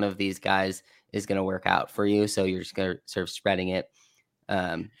least one of these guys is going to work out for you. So you're just going to sort of spreading it,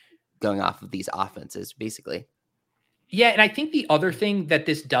 going off of these offenses, basically. Yeah, and I think the other thing that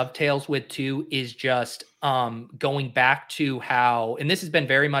this dovetails with too is just going back to how, and this has been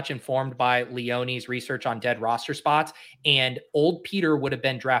very much informed by Leone's research on dead roster spots, and old Peter would have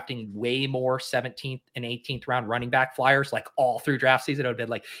been drafting way more 17th and 18th round running back flyers like all through draft season. It would have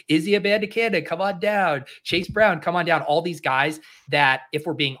been like, Izzy Abanikanda, come on down. Chase Brown, come on down. All these guys that, if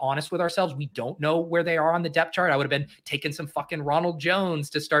we're being honest with ourselves, we don't know where they are on the depth chart. I would have been taking some fucking Ronald Jones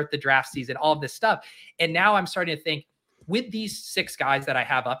to start the draft season, all of this stuff. And now I'm starting to think, with these 6 guys that I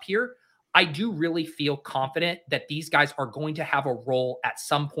have up here, I do really feel confident that these guys are going to have a role at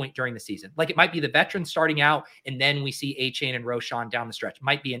some point during the season. Like, it might be the veterans starting out, and then we see Achane and Roschon down the stretch. It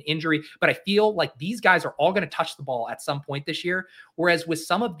might be an injury, but I feel like these guys are all going to touch the ball at some point this year. Whereas with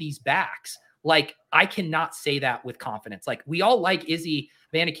some of these backs, like, I cannot say that with confidence. Like, we all like Izzy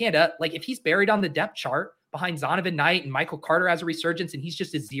Abanikanda. Like, if he's buried on the depth chart behind Zonovan Knight and Michael Carter as a resurgence, and he's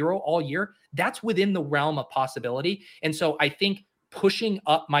just a 0 all year, that's within the realm of possibility. And so I think pushing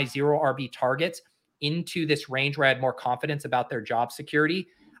up my 0 RB targets into this range where I had more confidence about their job security,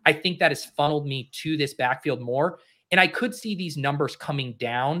 I think that has funneled me to this backfield more. And I could see these numbers coming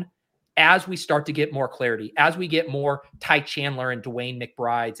down as we start to get more clarity, as we get more Ty Chandler and Dwayne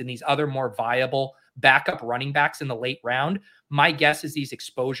McBrides and these other more viable backup running backs in the late round. My guess is these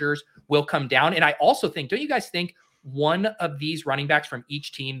exposures will come down. And I also think, don't you guys think one of these running backs from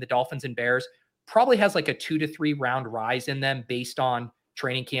each team, the Dolphins and Bears, probably has like a 2 to 3 round rise in them based on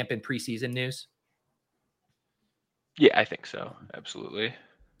training camp and preseason news? Yeah, I think so. Absolutely.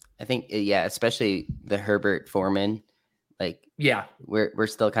 I think, yeah, especially the Herbert Foreman. Like, yeah, we're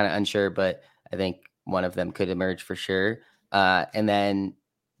still kind of unsure, but I think one of them could emerge for sure. And then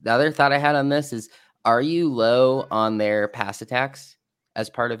the other thought I had on this is, are you low on their pass attacks as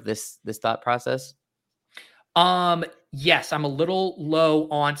part of this thought process? Yes, I'm a little low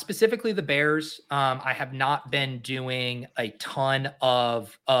on specifically the Bears. I have not been doing a ton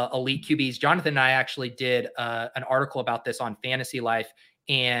of elite QBs. Jonathan and I actually did an article about this on Fantasy Life,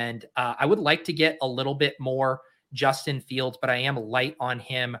 and I would like to get a little bit more Justin Fields, but I am light on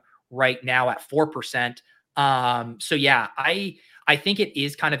him right now at 4%. So yeah, I think it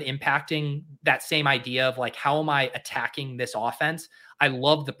is kind of impacting that same idea of like, how am I attacking this offense? I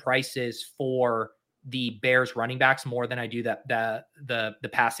love the prices for the Bears running backs more than I do the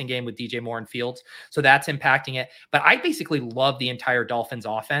passing game with DJ Moore and Fields. So that's impacting it. But I basically love the entire Dolphins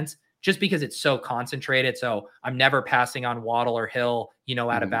offense just because it's so concentrated. So I'm never passing on Waddle or Hill,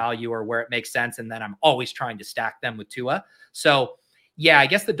 at a value or where it makes sense. And then I'm always trying to stack them with Tua. So yeah, I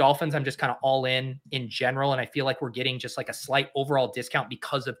guess the Dolphins, I'm just kind of all in general. And I feel like we're getting just like a slight overall discount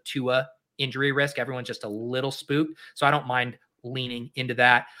because of Tua injury risk. Everyone's just a little spooked. So I don't mind leaning into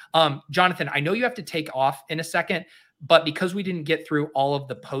that. Jonathan, I know you have to take off in a second, but because we didn't get through all of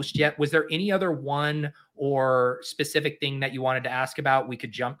the posts yet, was there any other one or specific thing that you wanted to ask about we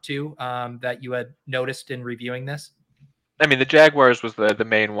could jump to that you had noticed in reviewing this? I mean, the Jaguars was the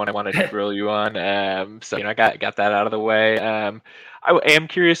main one I wanted to grill you on. So I got that out of the way. I am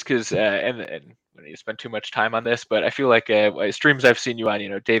curious because, and you spend too much time on this, but I feel like streams I've seen you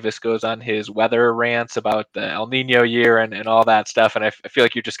on, Davis goes on his weather rants about the El Nino year and all that stuff, and I feel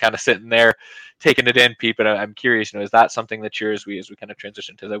like you're just kind of sitting there taking it in, Pete. But I'm curious, is that something that as we kind of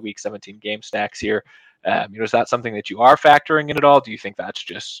transition to the Week 17 game stacks here, is that something that you are factoring in at all? Do you think that's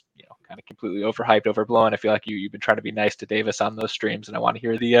just kind of completely overhyped, overblown? I feel like you've been trying to be nice to Davis on those streams, and I want to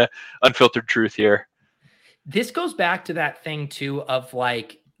hear the unfiltered truth here. This goes back to that thing too of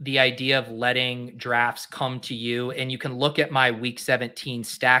like the idea of letting drafts come to you. And you can look at my Week 17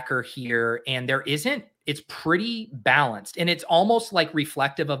 stacker here, and it's pretty balanced, and it's almost like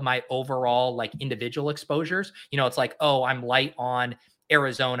reflective of my overall like individual exposures. It's like, oh, I'm light on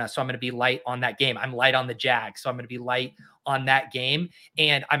Arizona, so I'm going to be light on that game. I'm light on the Jags, so I'm going to be light on that game.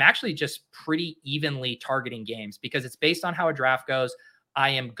 And I'm actually just pretty evenly targeting games because it's based on how a draft goes.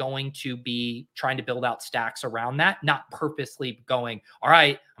 I am going to be trying to build out stacks around that, not purposely going, all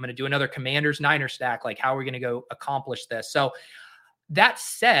right, I'm going to do another Commanders Niners stack. Like, how are we going to go accomplish this? So that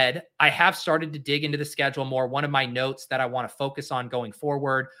said, I have started to dig into the schedule more. One of my notes that I want to focus on going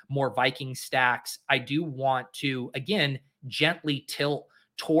forward, more Viking stacks. I do want to, again, gently tilt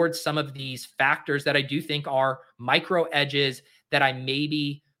towards some of these factors that I do think are micro edges that I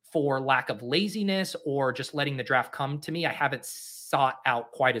maybe, for lack of laziness or just letting the draft come to me, I haven't sought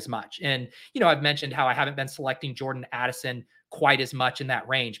out quite as much. And, I've mentioned how I haven't been selecting Jordan Addison quite as much in that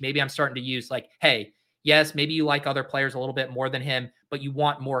range. Maybe I'm starting to use like, hey, yes, maybe you like other players a little bit more than him, but you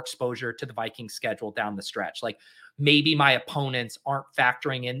want more exposure to the Vikings schedule down the stretch. Like maybe my opponents aren't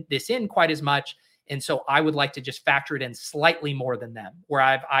factoring in quite as much. And so I would like to just factor it in slightly more than them, where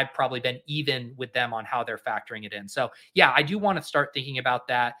I've probably been even with them on how they're factoring it in. So yeah, I do want to start thinking about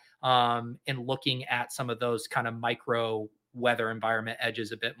that and looking at some of those kind of micro weather environment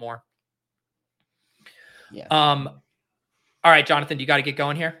edges a bit more. Yeah. All right, Jonathan, do you got to get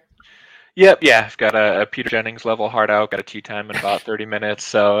going here? Yep. Yeah. I've got a Peter Jennings level hard out, got a tea time in about 30 minutes.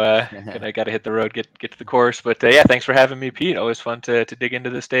 So I got to hit the road, get to the course. But yeah, thanks for having me, Pete. Always fun to dig into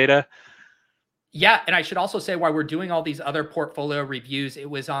this data. Yeah, and I should also say, while we're doing all these other portfolio reviews, it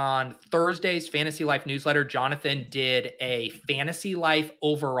was on Thursday's Fantasy Life newsletter. Jonathan did a Fantasy Life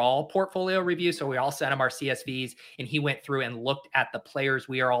overall portfolio review. So we all sent him our CSVs, and he went through and looked at the players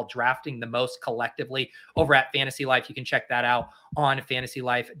we are all drafting the most collectively over at Fantasy Life. You can check that out on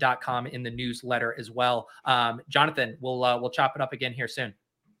fantasylife.com in the newsletter as well. Jonathan, we'll chop it up again here soon.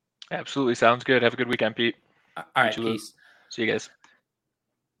 Absolutely. Sounds good. Have a good weekend, Pete. All right, peace. See you guys.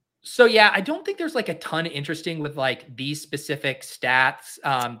 So yeah, I don't think there's like a ton interesting with like these specific stats.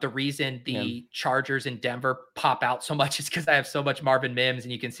 The reason the Chargers in Denver pop out so much is because I have so much Marvin Mims,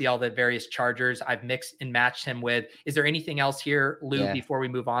 and you can see all the various Chargers I've mixed and matched him with. Is there anything else here, Lou, before we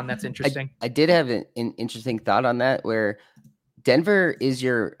move on that's interesting? I did have an interesting thought on that, where Denver is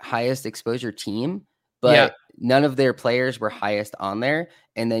your highest exposure team, but none of their players were highest on there.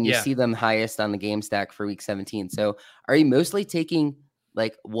 And then you see them highest on the game stack for Week 17. So are you mostly taking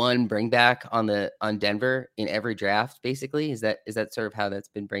like one bring back on Denver in every draft, basically? Is that sort of how that's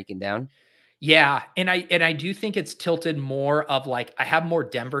been breaking down? Yeah. And I do think it's tilted more of like, I have more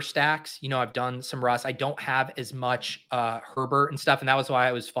Denver stacks. I've done some Russ. I don't have as much Herbert and stuff. And that was why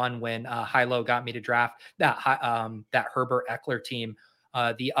it was fun when Hilo got me to draft that Herbert Eckler team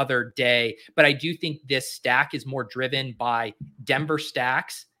the other day. But I do think this stack is more driven by Denver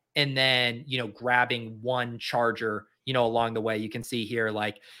stacks and then, grabbing one Charger, along the way. You can see here,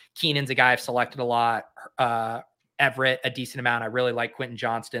 like Keenan's a guy I've selected a lot. Everett, a decent amount. I really like Quentin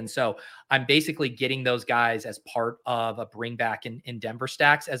Johnston. So I'm basically getting those guys as part of a bring back in Denver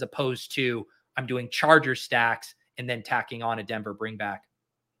stacks, as opposed to I'm doing Charger stacks and then tacking on a Denver bring back.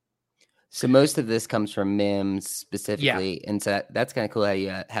 So most of this comes from Mims specifically. And so that's kind of cool how you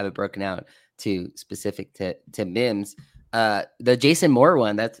have it broken out to specific to Mims. The Jason Moore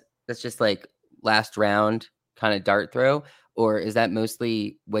one, that's just like last round kind of dart throw, or is that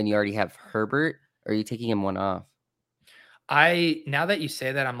mostly when you already have Herbert, or are you taking him one off? Now that you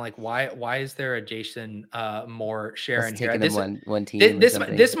say that, I'm like, why is there a Jason Moore share in here? This one team.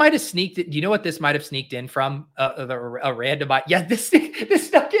 This might have sneaked. Do you know what this might have sneaked in from? A randomizer. Yeah, this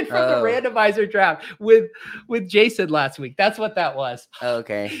snuck in from the randomizer draft with Jason last week. That's what that was.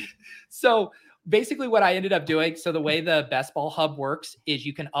 Okay. So basically what I ended up doing, so the way the Best Ball Hub works is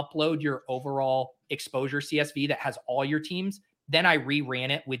you can upload your overall exposure CSV that has all your teams. Then I reran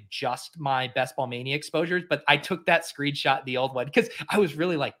it with just my Best Ball Mania exposures, but I took that screenshot, the old one, because I was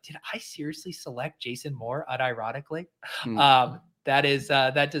really like, did I seriously select Jason Moore unironically?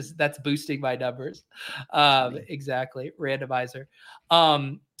 That's boosting my numbers. Exactly. Randomizer.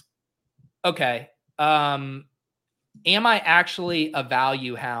 Okay. am I actually a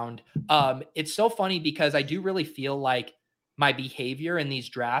value hound? It's so funny because I do really feel like my behavior in these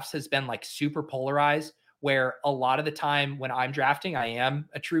drafts has been like super polarized, where a lot of the time when I'm drafting, I am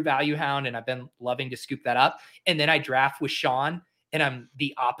a true value hound and I've been loving to scoop that up. And then I draft with Sean and I'm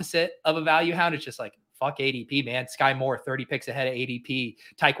the opposite of a value hound. It's just like, fuck ADP, man. Sky Moore, 30 picks ahead of ADP.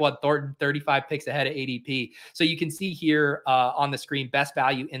 Tyquan Thornton, 35 picks ahead of ADP. So you can see here on the screen, best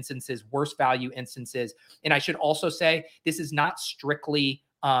value instances, worst value instances. And I should also say, this is not strictly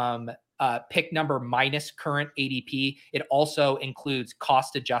pick number minus current ADP. It also includes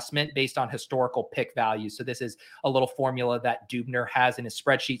cost adjustment based on historical pick values. So this is a little formula that Dubner has in his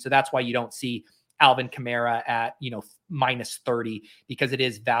spreadsheet. So that's why you don't see Alvin Kamara at, minus 30, because it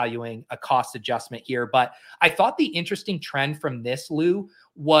is valuing a cost adjustment here. But I thought the interesting trend from this, Lou,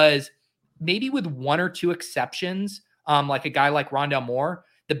 was maybe with one or two exceptions, like a guy like Rondale Moore,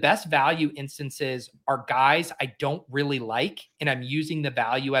 the best value instances are guys I don't really like, and I'm using the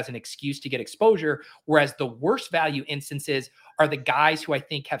value as an excuse to get exposure. Whereas the worst value instances are the guys who I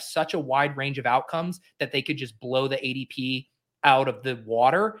think have such a wide range of outcomes that they could just blow the ADP out of the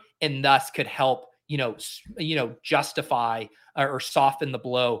water and thus could help, justify or soften the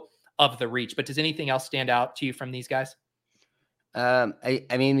blow of the reach. But does anything else stand out to you from these guys? I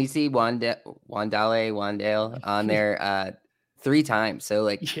mean, we see Wandale on there 3 times. So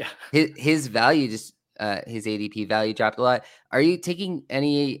like his value just his ADP value dropped a lot. Are you taking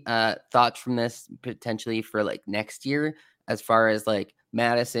any thoughts from this potentially for like next year, as far as like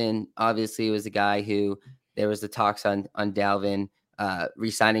Madison obviously was a guy who there was the talks on Dalvin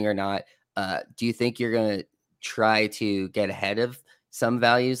re-signing or not. Do you think you're going to try to get ahead of some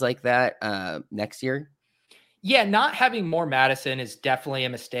values like that next year? Yeah, not having more Madison is definitely a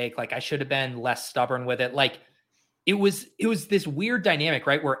mistake. Like I should have been less stubborn with it. Like it was this weird dynamic,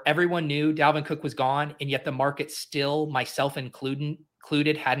 right? Where everyone knew Dalvin Cook was gone, and yet the market still, myself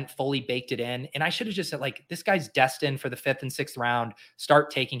included, hadn't fully baked it in. And I should have just said, like, this guy's destined for the 5th and 6th round.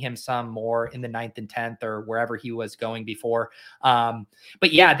 Start taking him some more in the 9th and 10th or wherever he was going before. But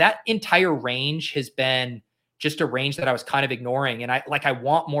yeah, that entire range has been just a range that I was kind of ignoring. And I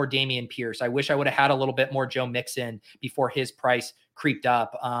want more Dameon Pierce. I wish I would have had a little bit more Joe Mixon before his price creeped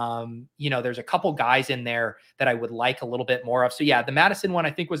up. There's a couple guys in there that I would like a little bit more of. So yeah, the Madison one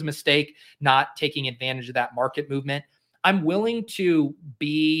I think was a mistake, not taking advantage of that market movement. I'm willing to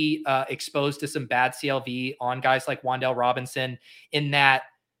be exposed to some bad CLV on guys like Wan'Dale Robinson, in that,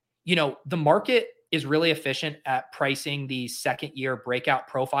 the market is really efficient at pricing these second-year breakout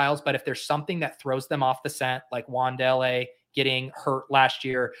profiles. But if there's something that throws them off the scent, like Wan'Dale getting hurt last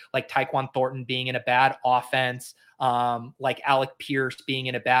year, like Tyquan Thornton being in a bad offense, like Alec Pierce being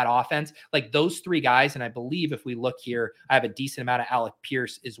in a bad offense, like those 3 guys, and I believe if we look here, I have a decent amount of Alec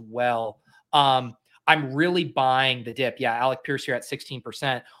Pierce as well. I'm really buying the dip. Yeah, Alec Pierce here at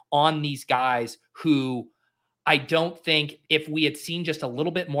 16% on these guys who I don't think, if we had seen just a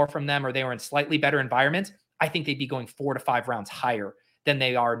little bit more from them or they were in slightly better environments, I think they'd be going 4 to 5 rounds higher than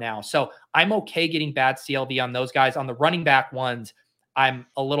they are now. So I'm okay getting bad CLV on those guys. On the running back ones, I'm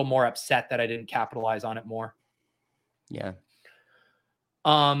a little more upset that I didn't capitalize on it more. Yeah.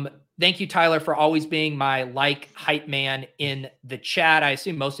 Thank you, Tyler, for always being my hype man in the chat. I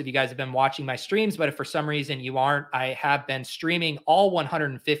assume most of you guys have been watching my streams, but if for some reason you aren't, I have been streaming all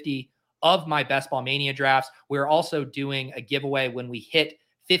 150 of my Best Ball Mania drafts. We're also doing a giveaway when we hit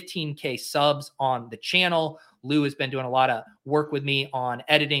 15K subs on the channel. Lou has been doing a lot of work with me on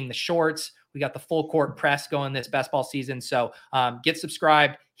editing the shorts. We got the full court press going this best ball season. So get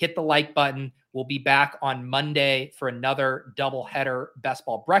subscribed, hit the like button. We'll be back on Monday for another doubleheader best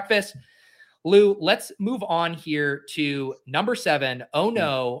ball breakfast. Lou, let's move on here to number 7. Oh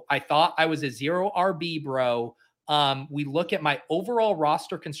no, I thought I was a 0 RB bro. We look at my overall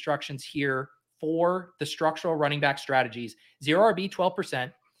roster constructions here for the structural running back strategies. 0 RB, 12%,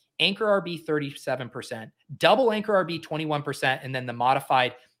 anchor RB, 37%, double anchor RB, 21%, and then the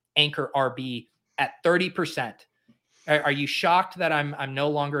modified anchor RB at 30%. Are you shocked that I'm no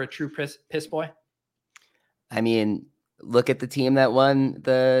longer a true piss boy? I mean, look at the team that won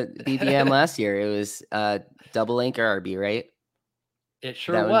the BBM last year. It was double anchor RB, right? It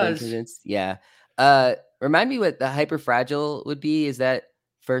sure was. Yeah. Remind me what the hyper fragile would be. Is that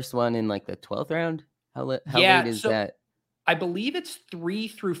first one in like the 12th round? How late is that? I believe it's 3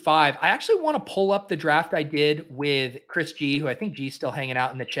 through 5. I actually want to pull up the draft I did with Chris G, who I think G's still hanging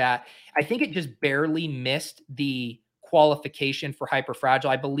out in the chat. I think it just barely missed the qualification for hyperfragile.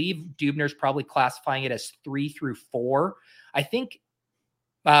 I believe Dubner's probably classifying it as 3 through 4. I think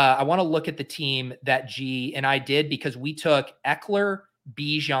I want to look at the team that G and I did, because we took Eckler,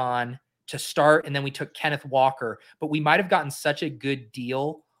 Bijan to start, and then we took Kenneth Walker, but we might have gotten such a good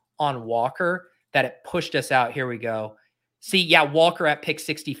deal on Walker that it pushed us out. Here we go. See, yeah, Walker at pick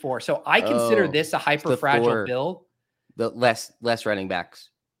 64. So I consider this a hyper fragile build. The less running backs,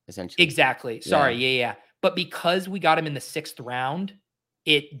 essentially. Exactly. Sorry. Yeah. But because we got him in the 6th round,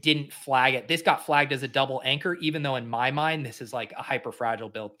 it didn't flag it. This got flagged as a double anchor, even though in my mind, this is like a hyper fragile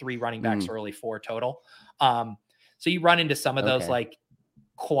build, 3 running backs early, 4 total. So you run into some of those like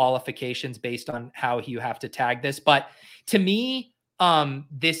qualifications based on how you have to tag this. But to me,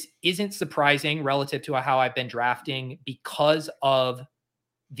 this isn't surprising relative to how I've been drafting because of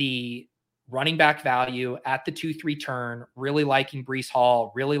the running back value at the 2-3 turn, really liking Breece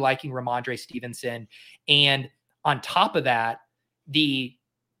Hall, really liking Ramondre Stevenson. And on top of that, the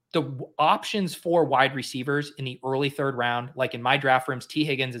options for wide receivers in the early 3rd round, like in my draft rooms, T.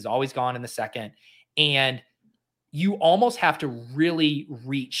 Higgins is always gone in the 2nd. And you almost have to really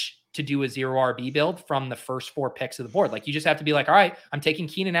reach to do a 0 RB build from the first 4 picks of the board. Like you just have to be like, all right, I'm taking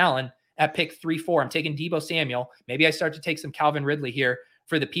Keenan Allen at pick 3-4. I'm taking Deebo Samuel. Maybe I start to take some Calvin Ridley here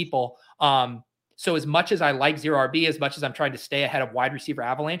for the people. So as much as I like 0 RB, as much as I'm trying to stay ahead of wide receiver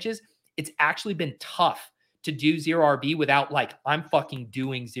avalanches, it's actually been tough to do 0 RB without like, I'm fucking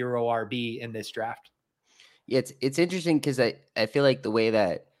doing 0 RB in this draft. Yeah, it's interesting because I feel like the way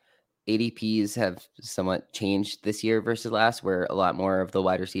that ADPs have somewhat changed this year versus last, where a lot more of the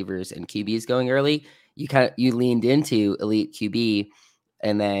wide receivers and QBs going early, you leaned into elite QB,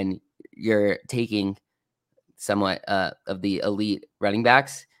 and then you're taking somewhat of the elite running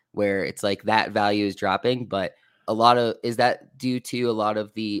backs, where it's like that value is dropping. But is that due to a lot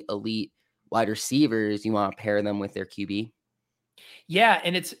of the elite wide receivers, you want to pair them with their QB? Yeah.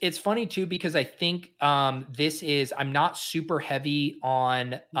 And it's funny too, because I think I'm not super heavy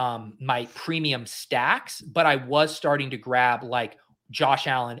on my premium stacks, but I was starting to grab like Josh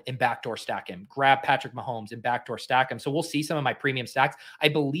Allen and backdoor stack him, grab Patrick Mahomes and backdoor stack him. So we'll see some of my premium stacks. I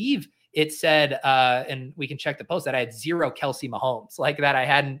believe it said, and we can check the post, that I had 0 Kelsey Mahomes, like that. I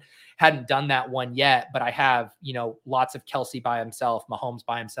hadn't done that one yet, but I have, lots of Kelsey by himself, Mahomes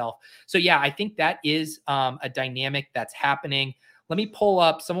by himself. So yeah, I think that is a dynamic that's happening. Let me pull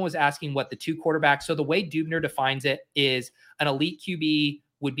up. Someone was asking what the 2 quarterbacks. So the way Dubner defines it is an elite QB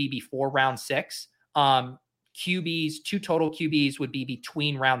would be before round 6. QBs, 2 total QBs would be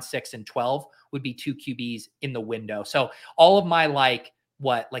between round 6 and 12 would be 2 QBs in the window. So all of my like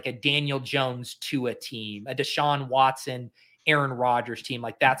a Daniel Jones Tua team, a Deshaun Watson, Aaron Rodgers team,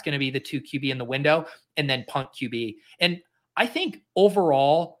 like that's going to be the 2 QB in the window, and then punt QB. And I think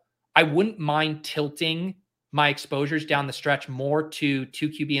overall, I wouldn't mind tilting my exposures down the stretch more to 2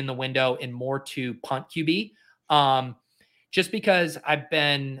 QB in the window and more to punt QB. Just because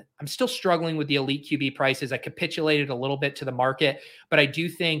I'm still struggling with the elite QB prices. I capitulated a little bit to the market, but I do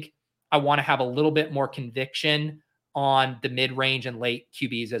think I want to have a little bit more conviction on the mid-range and late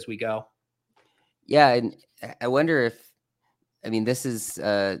QBs as we go. Yeah. And I wonder if, this is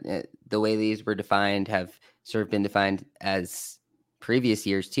the way these were defined have sort of been defined as previous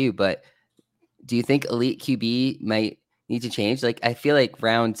years too, but do you think elite QB might need to change? Like, I feel like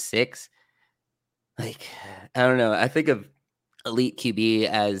round 6, like, I don't know. I think of elite QB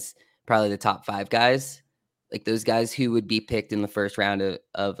as probably the top 5 guys, like those guys who would be picked in the first round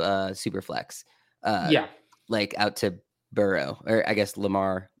of Superflex. Like out to Burrow, or I guess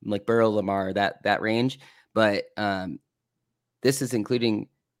Lamar, like Burrow, Lamar, that range. But this is including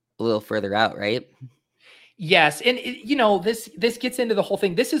a little further out, right? Yes. And this gets into the whole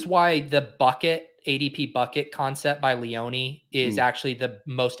thing. This is why the ADP bucket concept by Leone is actually the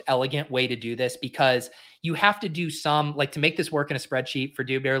most elegant way to do this, because you have to do some, like, to make this work in a spreadsheet for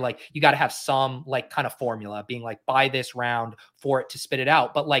Dubner, like you got to have some like kind of formula being like buy this round for it to spit it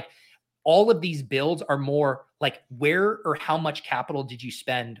out. But like all of these builds are more like where or how much capital did you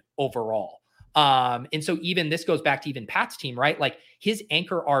spend overall? And so even this goes back to even Pat's team, right? Like his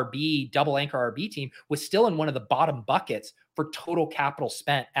anchor RB, double anchor RB team was still in one of the bottom buckets for total capital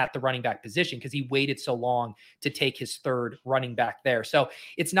spent at the running back position, because he waited so long to take his 3rd running back there. So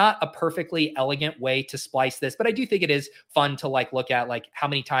it's not a perfectly elegant way to splice this, but I do think it is fun to like look at like how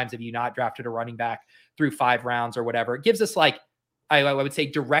many times have you not drafted a running back through 5 rounds or whatever. It gives us like, I would say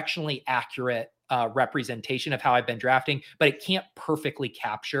directionally accurate representation of how I've been drafting, but it can't perfectly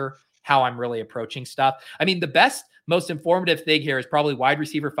capture how I'm really approaching stuff. The best, most informative thing here is probably wide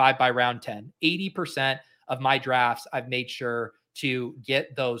receiver 5 by round 10. 80% of my drafts, I've made sure to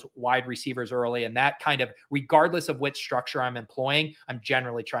get those wide receivers early. And that kind of, regardless of which structure I'm employing, I'm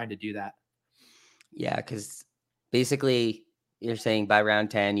generally trying to do that. Yeah. Cause basically you're saying by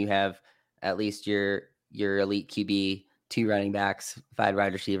round 10, you have at least your elite QB, 2 running backs, 5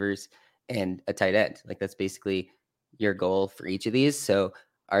 wide receivers. and a tight end. Like that's basically your goal for each of these. So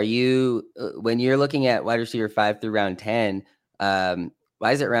are you, when you're looking at wide receiver 5 through round 10,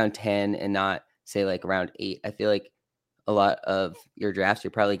 why is it round 10 and not say like round 8? I feel like a lot of your drafts,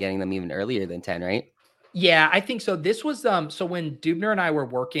 you're probably getting them even earlier than 10, right? Yeah, I think so. This was so when Dubner and I were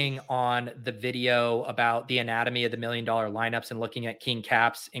working on the video about the anatomy of the $1 million lineups and looking at King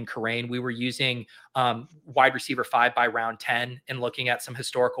Caps and Karain, we were using wide receiver 5 by round 10 and looking at some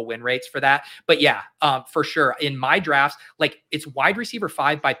historical win rates for that. But yeah, for sure. In my drafts, like it's wide receiver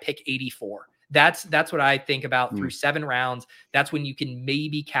 5 by pick 84. That's what I think about through 7 rounds. That's when you can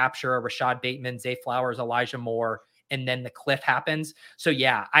maybe capture a Rashad Bateman, Zay Flowers, Elijah Moore, and then the cliff happens. So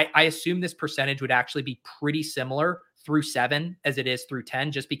yeah, I assume this percentage would actually be pretty similar through 7 as it is through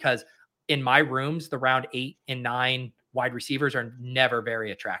 10, just because in my rooms, the round 8 and 9 wide receivers are never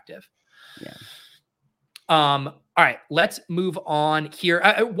very attractive. Yeah. All right, let's move on here.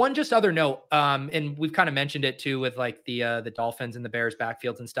 One just other note, and we've kind of mentioned it too with like the Dolphins and the Bears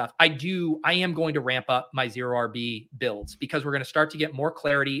backfields and stuff. I am going to ramp up my 0 RB builds because we're going to start to get more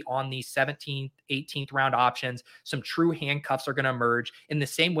clarity on these 17th, 18th round options. Some true handcuffs are going to emerge in the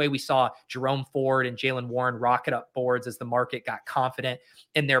same way we saw Jerome Ford and Jalen Warren rocket up boards as the market got confident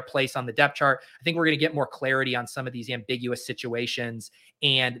in their place on the depth chart. I think we're going to get more clarity on some of these ambiguous situations,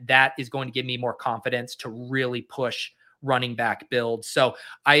 and that is going to give me more confidence to really push running back builds. So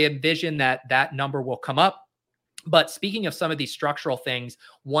I envision that number will come up. But speaking of some of these structural things,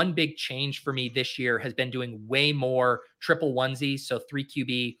 one big change for me this year has been doing way more triple onesies. So 3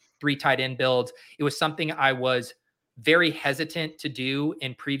 QB, 3 tight end builds. It was something I was very hesitant to do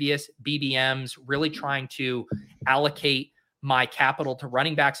in previous BBMs, really trying to allocate my capital to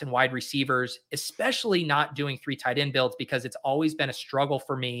running backs and wide receivers, especially not doing 3 tight end builds, because it's always been a struggle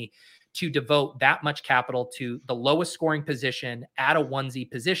for me to devote that much capital to the lowest scoring position at a onesie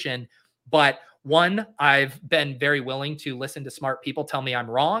position. But one, I've been very willing to listen to smart people tell me I'm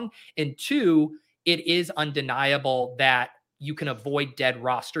wrong. And 2, it is undeniable that you can avoid dead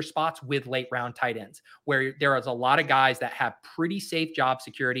roster spots with late round tight ends, where there is a lot of guys that have pretty safe job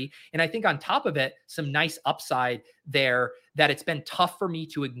security. And I think on top of it, some nice upside there that it's been tough for me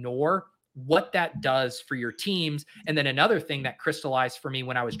to ignore what that does for your teams. And then another thing that crystallized for me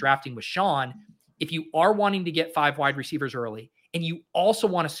when I was drafting with Sean, if you are wanting to get 5 wide receivers early and you also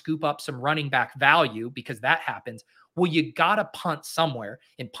want to scoop up some running back value, because that happens, well, you got to punt somewhere,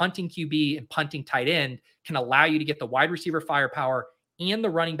 and punting QB and punting tight end can allow you to get the wide receiver firepower and the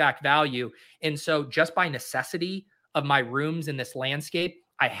running back value. And so just by necessity of my rooms in this landscape,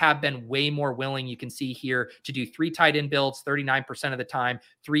 I have been way more willing, you can see here, to do 3 tight end builds 39% of the time,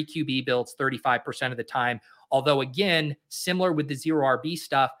 3 QB builds 35% of the time. Although, again, similar with the 0 RB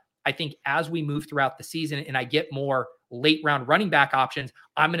stuff, I think as we move throughout the season and I get more late round running back options,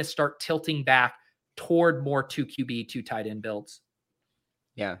 I'm going to start tilting back toward more 2 QB, 2 tight end builds.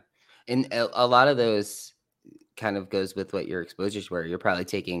 Yeah. And a lot of those kind of goes with what your exposures were. You're probably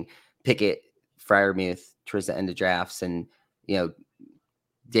taking Pickett, Freiermuth towards the end of drafts, and,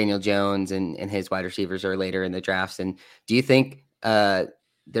 Daniel Jones and his wide receivers are later in the drafts. And do you think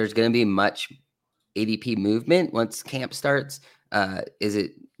there's going to be much ADP movement once camp starts? Is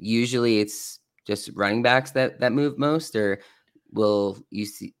it usually it's just running backs that move most, or do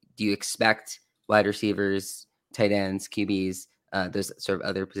you expect wide receivers, tight ends, QBs, those sort of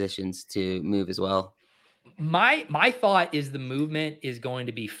other positions to move as well? My thought is the movement is going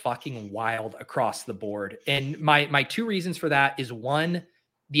to be fucking wild across the board. And my 2 reasons for that is, one,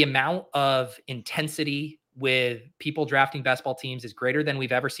 the amount of intensity with people drafting best ball teams is greater than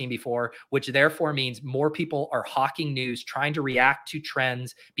we've ever seen before, which therefore means more people are hawking news, trying to react to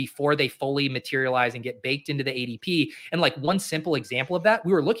trends before they fully materialize and get baked into the ADP. And like one simple example of that,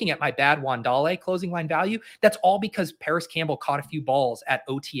 we were looking at my bad Wandale closing line value. That's all because Paris Campbell caught a few balls at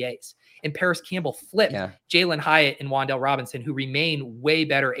OTAs. And Paris Campbell flipped Jalen Hyatt and Wan'Dale Robinson, who remain way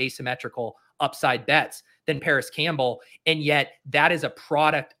better asymmetrical upside bets than Paris Campbell. And yet that is a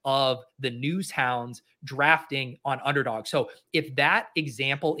product of the news hounds drafting on underdog. So if that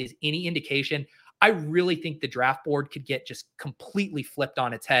example is any indication, I really think the draft board could get just completely flipped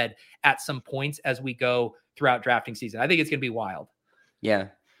on its head at some points as we go throughout drafting season. I think it's going to be wild. Yeah.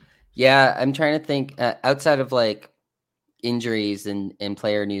 Yeah. I'm trying to think outside of like injuries and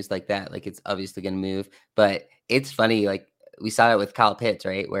player news like that, like it's obviously going to move, but it's funny. Like we saw it with Kyle Pitts,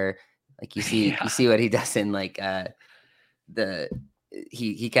 right? Where like you see what he does in like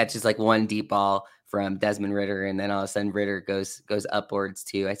he catches like one deep ball from Desmond Ridder, and then all of a sudden Ridder goes upwards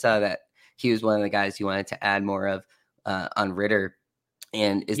too. I saw that he was one of the guys you wanted to add more of on Ridder.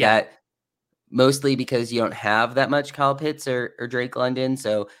 And is that mostly because you don't have that much Kyle Pitts or Drake London,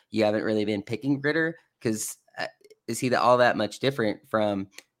 so you haven't really been picking Ritter. Because is he all that much different from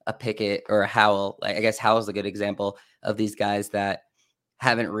a Pickett or a Howell? Like, I guess Howell's a good example of these guys that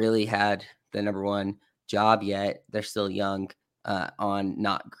haven't really had the number one job yet. They're still young on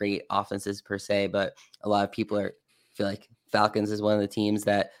not great offenses per se, but a lot of people feel like Falcons is one of the teams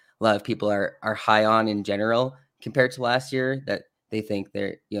that a lot of people are high on in general compared to last year, that they think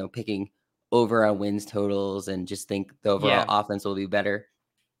they're, picking over on wins totals and just think the overall offense will be better.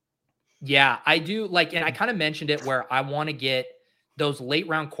 Yeah, I do like, and I kind of mentioned it where I want to get those late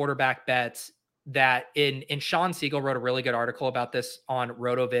round quarterback bets that in Sean Siegel wrote a really good article about this on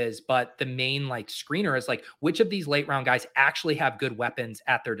RotoViz, but the main like screener is like, which of these late round guys actually have good weapons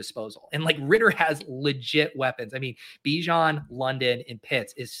at their disposal? And like Ritter has legit weapons. I mean, Bijan, London, and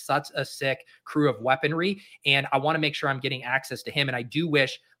Pitts is such a sick crew of weaponry. And I want to make sure I'm getting access to him. And I do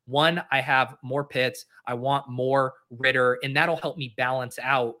wish, one, I have more Pitts. I want more Ritter, and that'll help me balance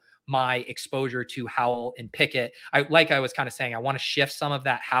out my exposure to Howell and Pickett. I was kind of saying, I want to shift some of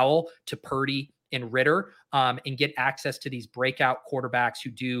that Howell to Purdy and Ritter and get access to these breakout quarterbacks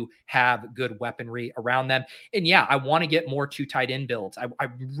who do have good weaponry around them. And yeah, I want to get more 2 tight end builds. I'm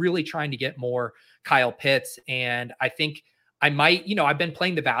really trying to get more Kyle Pitts. And I think I might, I've been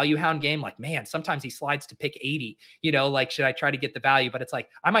playing the value hound game. Like, man, sometimes he slides to pick 80, like, should I try to get the value? But it's like,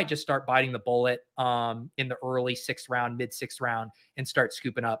 I might just start biting the bullet in the early 6th round, mid 6th round, and start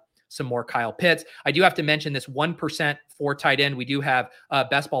scooping up some more Kyle Pitts. I do have to mention this 1% for tight end. We do have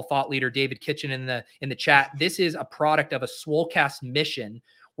best ball thought leader David Kitchen in the chat. This is a product of a Swolecast mission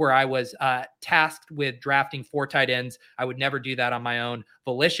where I was tasked with drafting 4 tight ends. I would never do that on my own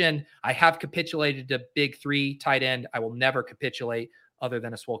volition. I have capitulated to big 3 tight end. I will never capitulate, other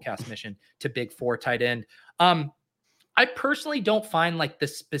than a Swolecast mission, to big 4 tight end. I personally don't find like the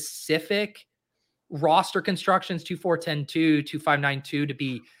specific roster constructions 2-4-10-2, 2-5-9-2 to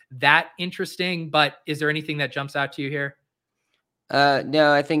be that interesting, but is there anything that jumps out to you here?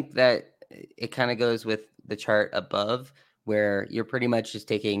 No, I think that it kind of goes with the chart above, where you're pretty much just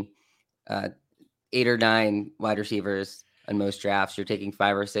taking 8 or 9 wide receivers on most drafts. You're taking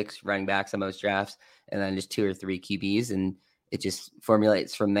 5 or 6 running backs on most drafts, and then just 2 or 3 QBs, and it just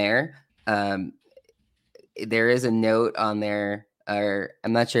formulates from there. There is a note on there, or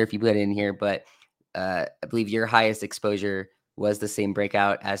I'm not sure if you put it in here, but I believe your highest exposure was the same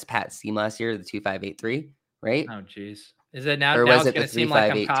breakout as Pat's team last year, the 2-5-8-3, right? Oh, geez. Is it now? Or now was it's going to seem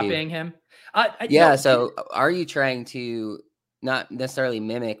like I'm copying him? Yeah. So are you trying to not necessarily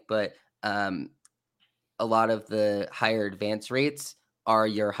mimic, but a lot of the higher advance rates are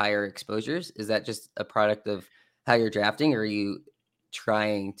your higher exposures? Is that just a product of how you're drafting, or are you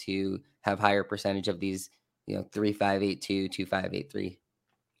trying to have higher percentage of these, 3-5-8-2, 2-5-8-3?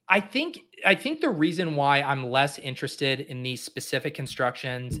 I think the reason why I'm less interested in these specific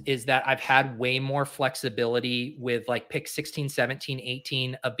constructions is that I've had way more flexibility with like pick 16, 17,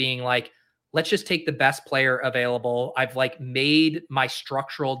 18 of being like, let's just take the best player available. I've like made my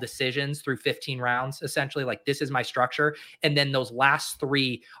structural decisions through 15 rounds, essentially. Like, this is my structure. And then those last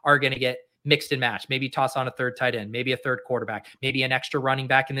 3 are going to get mixed and matched. Maybe toss on a 3rd tight end, maybe a 3rd quarterback, maybe an extra running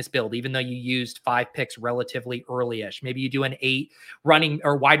back in this build, even though you used 5 picks relatively early-ish. Maybe you do an 8 running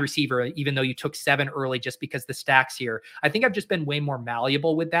or wide receiver, even though you took 7 early just because the stack's here. I think I've just been way more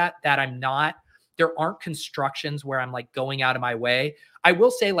malleable with that there aren't constructions where I'm like going out of my way. I will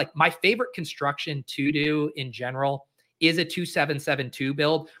say, like, my favorite construction to do in general is a 2-7-7-2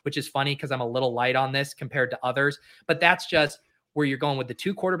 build, which is funny because I'm a little light on this compared to others, but that's just where you're going with the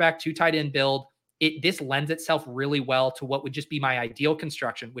 2 quarterback, 2 tight end build. This lends itself really well to what would just be my ideal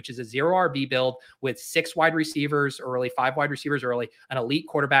construction, which is a 0 RB build with 6 wide receivers early, 5 wide receivers early, an elite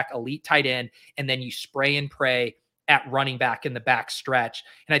quarterback, elite tight end, and then you spray and pray at running back in the back stretch.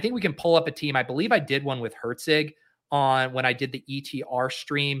 And I think we can pull up a team. I believe I did one with Herzig on when I did the ETR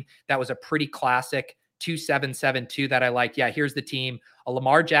stream. That was a pretty classic 2-7-7-2 that I liked. Yeah, here's the team. A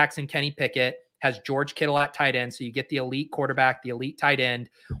Lamar Jackson, Kenny Pickett, has George Kittle at tight end. So you get the elite quarterback, the elite tight end,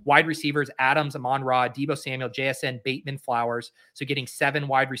 wide receivers, Adams, Amon-Ra, Deebo Samuel, JSN, Bateman, Flowers. So getting 7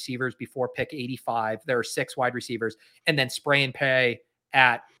 wide receivers before pick 85. There are 6 wide receivers, and then spray and pay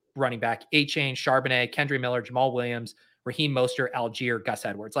at running back, A-Chain, Charbonnet, Kendra Miller, Jamal Williams, Raheem Mostert, Algier, Gus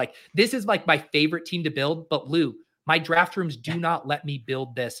Edwards. Like, this is like my favorite team to build, but Lou, my draft rooms do not let me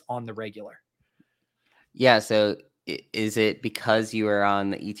build this on the regular. Yeah. So is it because you are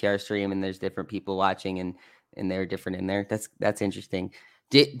on the ETR stream and there's different people watching and they're different in there? That's interesting.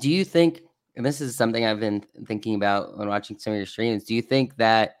 Do you think, and this is something I've been thinking about when watching some of your streams, do you think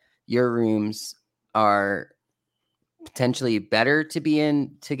that your rooms are potentially better to be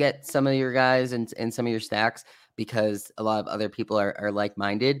in to get some of your guys and some of your stacks because a lot of other people are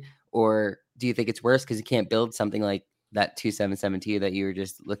like-minded? Or do you think it's worse because you can't build something like that 2772 that you were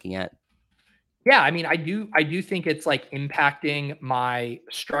just looking at? Yeah, I mean, I do think it's like impacting my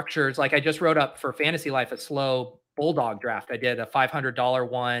structures. Like I just wrote up for Fantasy Life a slow bulldog draft. I did a $500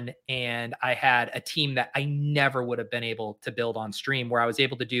 one, and I had a team that I never would have been able to build on stream, where I was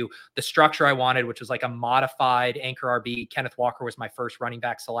able to do the structure I wanted, which was like a modified anchor RB. Kenneth Walker was my first running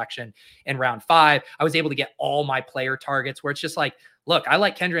back selection in round 5. I was able to get all my player targets, where it's just like, look, I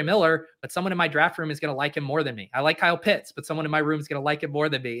like Kendre Miller, but someone in my draft room is going to like him more than me. I like Kyle Pitts, but someone in my room is going to like him more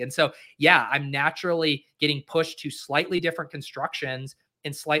than me. And so, yeah, I'm naturally getting pushed to slightly different constructions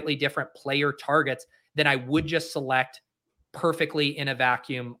and slightly different player targets than I would just select perfectly in a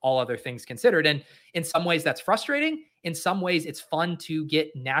vacuum, all other things considered. And in some ways that's frustrating. In some ways it's fun to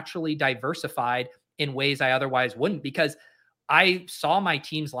get naturally diversified in ways I otherwise wouldn't, because I saw my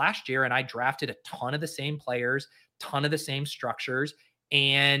teams last year and I drafted a ton of the same players, ton of the same structures,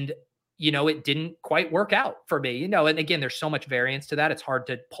 and it didn't quite work out for me. And again, there's so much variance to that. It's hard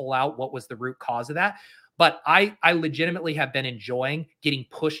to pull out what was the root cause of that. But I legitimately have been enjoying getting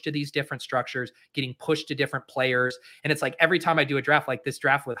pushed to these different structures, getting pushed to different players. And it's like every time I do a draft like this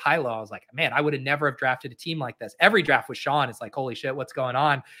draft with Hilo, I was like, man, I would have never have drafted a team like this. Every draft with Sean is like, holy shit, what's going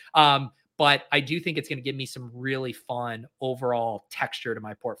on? But I do think it's going to give me some really fun overall texture to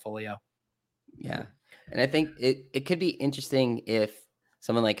my portfolio. Yeah. And I think it could be interesting if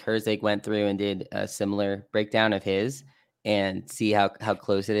someone like Herzig went through and did a similar breakdown of his and see how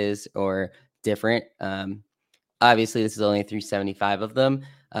close it is or different. Obviously, this is only 375 of them.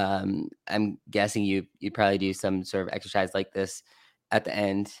 I'm guessing you'd probably do some sort of exercise like this at the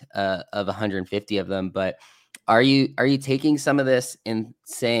end of 150 of them. But are you taking some of this and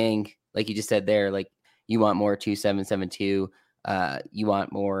saying, like you just said there, like you want more 2772, you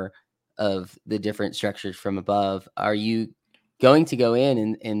want more of the different structures from above? Are you going to go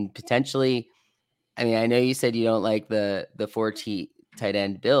in and potentially, I mean, I know you said you don't like the 4T tight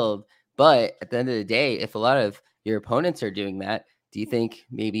end build, but at the end of the day, if a lot of your opponents are doing that, do you think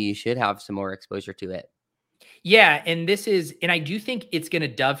maybe you should have some more exposure to it? Yeah. And I do think it's going to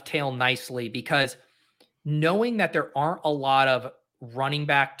dovetail nicely, because knowing that there aren't a lot of running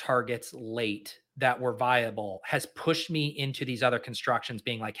back targets late that were viable has pushed me into these other constructions,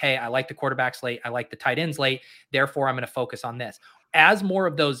 being like, hey, I like the quarterbacks late, I like the tight ends late, therefore I'm going to focus on this. As more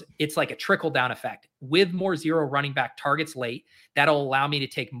of those, it's like a trickle down effect. With more zero running back targets late, that'll allow me to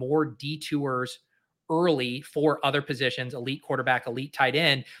take more detours early for other positions, elite quarterback, elite tight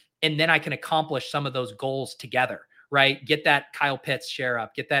end, and then I can accomplish some of those goals together, right? Get that Kyle Pitts share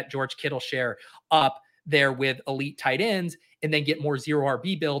up, get that George Kittle share up there with elite tight ends, and then get more zero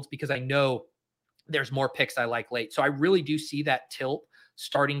RB builds because I know there's more picks I like late. So I really do see that tilt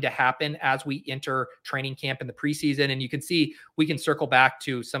starting to happen as we enter training camp in the preseason. And you can see, we can circle back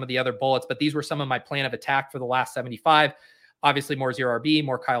to some of the other bullets, but these were some of my plan of attack for the last 75. Obviously, more zero RB,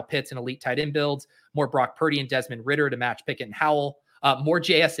 more Kyle Pitts and elite tight end builds, more Brock Purdy and Desmond Ridder to match Pickett and Howell, more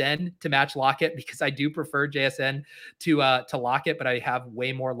JSN to match Lockett, because I do prefer JSN to Lockett, but I have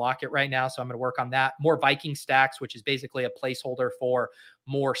way more Lockett right now, so I'm going to work on that. More Viking stacks, which is basically a placeholder for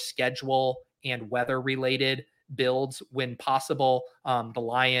more schedule and weather-related builds when possible. The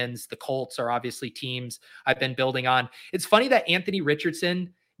Lions, the Colts are obviously teams I've been building on. It's funny that Anthony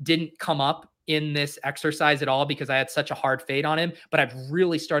Richardson didn't come up in this exercise at all, because I had such a hard fade on him, but I've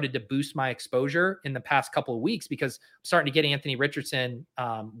really started to boost my exposure in the past couple of weeks, because I'm starting to get Anthony Richardson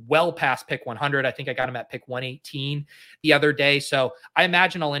well past pick 100. I think I got him at pick 118 the other day. So I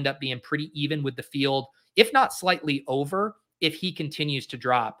imagine I'll end up being pretty even with the field, if not slightly over, if he continues to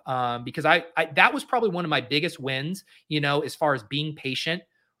drop. Because I that was probably one of my biggest wins, as far as being patient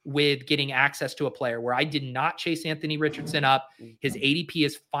with getting access to a player, where I did not chase Anthony Richardson up. His ADP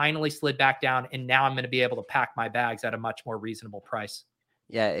has finally slid back down, and now I'm going to be able to pack my bags at a much more reasonable price.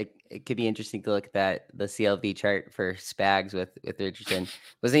 Yeah, it could be interesting to look at the CLV chart for Spags with Richardson.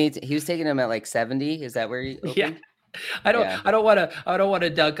 Wasn't he was taking him at like 70? Is that where he opened? Yeah. I don't want to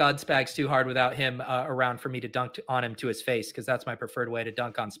dunk on Spags too hard without him around for me to dunk on him to his face, because that's my preferred way to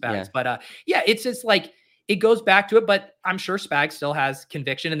dunk on Spags. Yeah. But it's just like, it goes back to it, but I'm sure Spags still has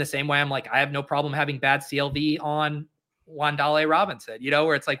conviction in the same way. I'm like, I have no problem having bad CLV on Wandale Robinson,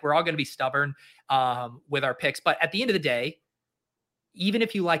 where it's like, we're all going to be stubborn with our picks. But at the end of the day, even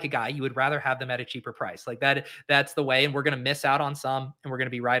if you like a guy, you would rather have them at a cheaper price. Like that's the way. And we're going to miss out on some, and we're going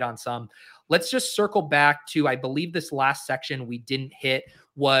to be right on some. Let's just circle back to, I believe this last section we didn't hit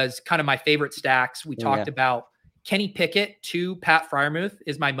was kind of my favorite stacks. We talked about Kenny Pickett to Pat Freiermuth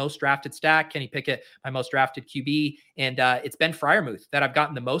is my most drafted stack. Kenny Pickett, my most drafted QB. And it's been Freiermuth that I've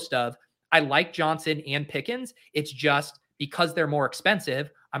gotten the most of. I like Johnson and Pickens. It's just because they're more expensive,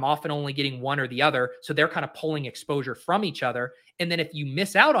 I'm often only getting one or the other. So they're kind of pulling exposure from each other. And then if you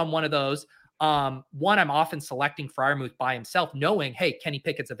miss out on one of those, I'm often selecting Freiermuth by himself, knowing, hey, Kenny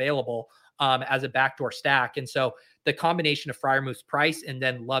Pickett's available as a backdoor stack. And so the combination of Freiermuth's price and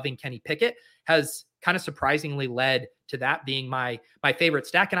then loving Kenny Pickett has kind of surprisingly led to that being my favorite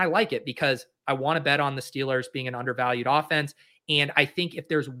stack. And I like it because I want to bet on the Steelers being an undervalued offense. And I think if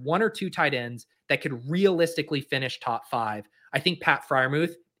there's one or two tight ends that could realistically finish top 5, I think Pat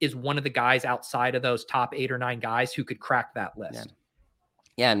Freiermuth is one of the guys outside of those top 8 or 9 guys who could crack that list.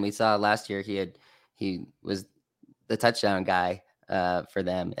 Yeah, and we saw last year he was the touchdown guy for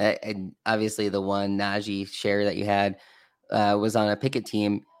them. And obviously the one Najee share that you had was on a Pickett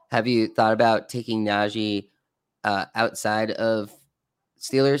team. Have you thought about taking Najee outside of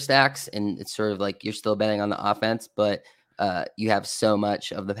Steelers stacks? And it's sort of like you're still betting on the offense, but you have so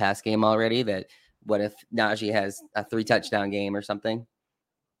much of the pass game already that what if Najee has a 3 touchdown game or something?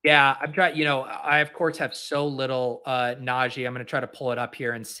 Yeah, I've tried, I of course have so little Najee. I'm going to try to pull it up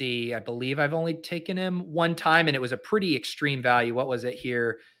here and see. I believe I've only taken him one time and it was a pretty extreme value. What was it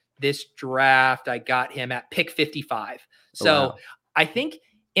here? This draft, I got him at pick 55. So wow. I think,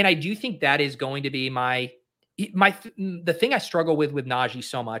 and I do think that is going to be the thing I struggle with Najee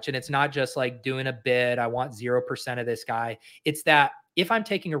so much. And it's not just like doing a bid. I want 0% of this guy. It's that if I'm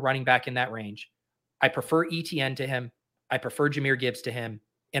taking a running back in that range, I prefer ETN to him. I prefer Jahmyr Gibbs to him.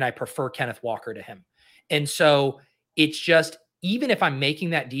 And I prefer Kenneth Walker to him. And so it's just, even if I'm making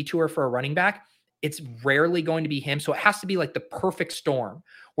that detour for a running back, it's rarely going to be him. So it has to be like the perfect storm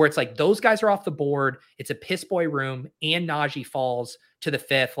where it's like those guys are off the board. It's a piss boy room and Najee falls to the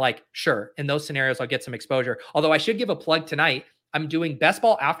 5th. Like, sure, in those scenarios, I'll get some exposure. Although I should give a plug tonight. I'm doing Best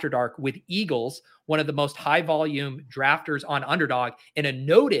Ball After Dark with Eagles, one of the most high volume drafters on Underdog, and a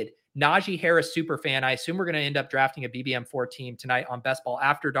noted Najee Harris super fan. I assume we're going to end up drafting a BBM4 team tonight on Best Ball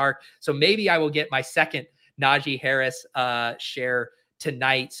After Dark. So maybe I will get my second Najee Harris share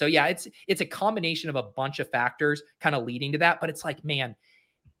tonight. So yeah, it's a combination of a bunch of factors kind of leading to that. But it's like, man,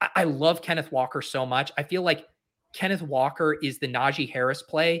 I love Kenneth Walker so much. I feel like Kenneth Walker is the Najee Harris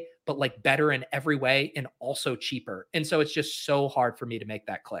play, but like better in every way and also cheaper. And so it's just so hard for me to make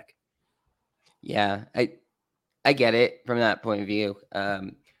that click. Yeah, I get it from that point of view.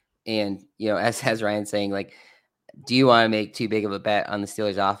 And, as Ryan's saying, like, do you want to make too big of a bet on the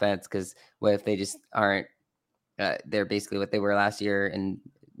Steelers offense? Because what if they just aren't, they're basically what they were last year and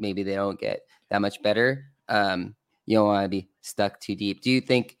maybe they don't get that much better. You don't want to be stuck too deep. Do you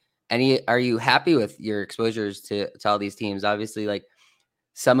think are you happy with your exposures to all these teams? Obviously, like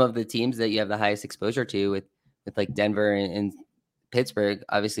some of the teams that you have the highest exposure to with like Denver and Pittsburgh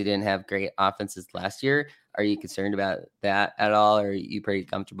obviously didn't have great offenses last year. Are you concerned about that at all? Or are you pretty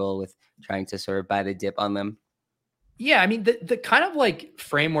comfortable with trying to sort of buy the dip on them? Yeah. I mean, the kind of like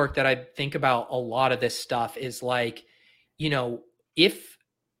framework that I think about a lot of this stuff is like,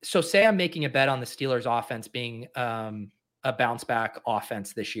 say I'm making a bet on the Steelers offense being a bounce back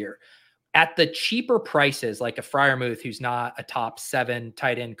offense this year. At the cheaper prices, like a Freiermuth, who's not a top 7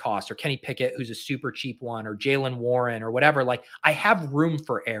 tight end cost, or Kenny Pickett, who's a super cheap one, or Jalen Warren, or whatever, like I have room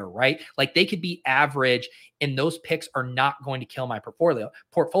for error, right? Like they could be average and those picks are not going to kill my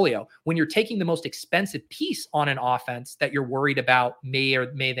portfolio. When you're taking the most expensive piece on an offense that you're worried about may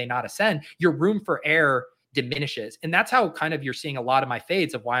or may they not ascend, your room for error diminishes. And that's how kind of you're seeing a lot of my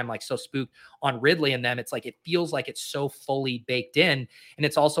fades of why I'm like so spooked on Ridley and them. It's like, it feels like it's so fully baked in. And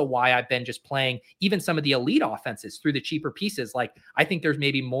it's also why I've been just playing even some of the elite offenses through the cheaper pieces. Like I think there's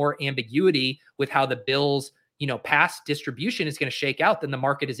maybe more ambiguity with how the Bills, pass distribution is going to shake out than the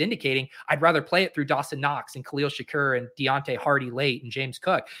market is indicating. I'd rather play it through Dawson Knox and Khalil Shakur and Deontay Hardy late and James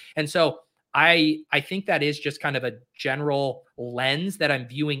Cook. And so I think that is just kind of a general lens that I'm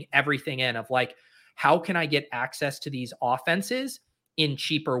viewing everything in of like, how can I get access to these offenses in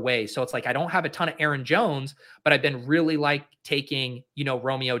cheaper ways? So it's like, I don't have a ton of Aaron Jones, but I've been really like taking,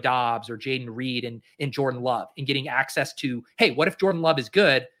 Romeo Doubs or Jaden Reed and Jordan Love and getting access to, hey, what if Jordan Love is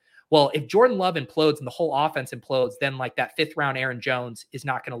good? Well, if Jordan Love implodes and the whole offense implodes, then like that 5th round Aaron Jones is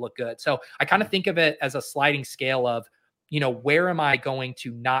not going to look good. So I kind of think of it as a sliding scale of, where am I going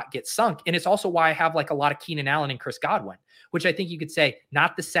to not get sunk? And it's also why I have like a lot of Keenan Allen and Chris Godwin, which I think you could say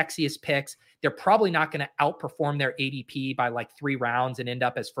not the sexiest picks. They're probably not going to outperform their ADP by like 3 rounds and end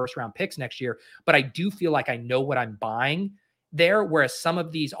up as 1st round picks next year. But I do feel like I know what I'm buying there. Whereas some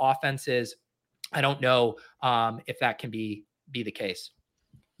of these offenses, I don't know if that can be the case.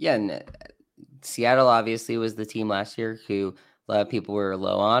 Yeah. And Seattle obviously was the team last year who a lot of people were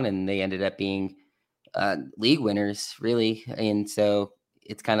low on, and they ended up being league winners, really. And so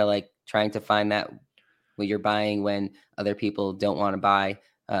it's kind of like trying to find that what you're buying when other people don't want to buy.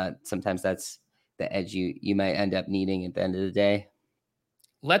 Sometimes that's the edge you might end up needing at the end of the day.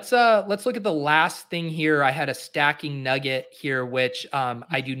 Let's look at the last thing here. I had a stacking nugget here, which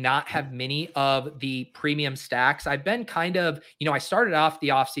I do not have many of the premium stacks. I've been kind of, I started off the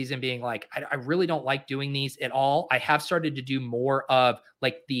offseason being like, I really don't like doing these at all. I have started to do more of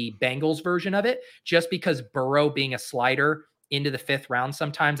like the Bengals version of it, just because Burrow being a slider into the 5th round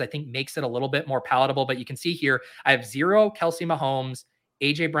sometimes I think makes it a little bit more palatable. But you can see here, I have 0 Kelsey Mahomes,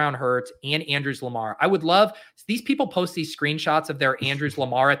 AJ Brown Hurts, and Andrews Lamar. I would love these people post these screenshots of their Andrews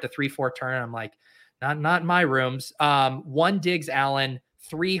Lamar at the 3-4 turn. I'm like, not in my rooms. 1 Diggs Allen,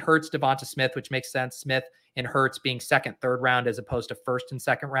 3 Hurts Devonta Smith, which makes sense. Smith and Hurts being 2nd, 3rd round as opposed to 1st and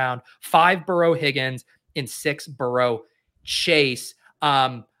 2nd round. 5 Burrow Higgins and 6 Burrow Chase.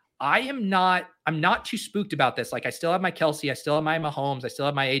 I'm not too spooked about this. Like I still have my Kelsey, I still have my Mahomes, I still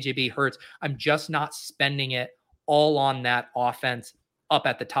have my AJB Hurts. I'm just not spending it all on that offense up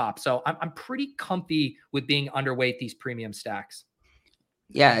at the top. So I'm pretty comfy with being underweight these premium stacks.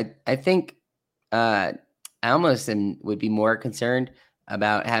 Yeah, I think I almost would be more concerned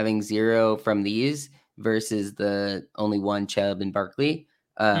about having 0 from these versus the only 1 Chubb and Barkley.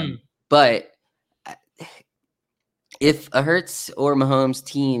 But if a Hurts or Mahomes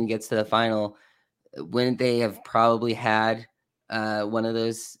team gets to the final, wouldn't they have probably had one of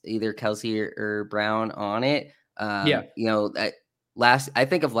those, either Kelsey or Brown on it? Yeah. I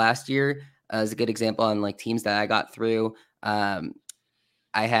think of last year as a good example on like teams that I got through. I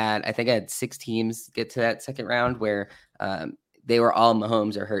think I had 6 teams get to that 2nd round where they were all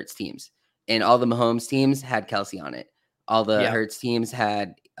Mahomes or Hurts teams, and all the Mahomes teams had Kelsey on it. All the Hurts teams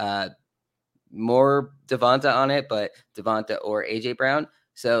had more Devonta on it, but Devonta or AJ Brown.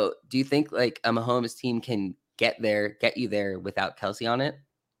 So do you think like a Mahomes team can get you there without Kelsey on it?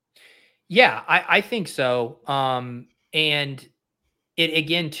 Yeah, I think so. And it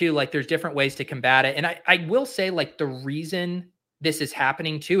again too, like there's different ways to combat it. And I will say like the reason this is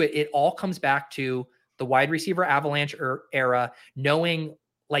happening too, it all comes back to the wide receiver avalanche era, knowing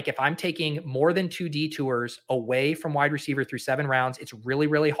like if I'm taking more than 2 detours away from wide receiver through 7 rounds, it's really,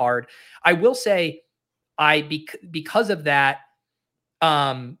 really hard. I will say because of that,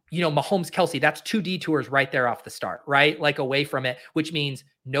 Mahomes, Kelsey, that's 2 detours right there off the start, right? Like away from it, which means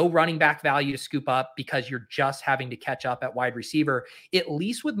no running back value to scoop up because you're just having to catch up at wide receiver. At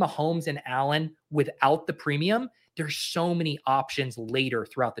least with Mahomes and Allen without the premium, there's so many options later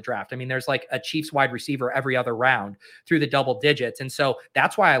throughout the draft. I mean, there's like a Chiefs wide receiver every other round through the double digits. And so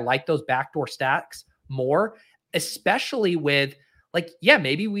that's why I like those backdoor stacks more, especially with like, yeah,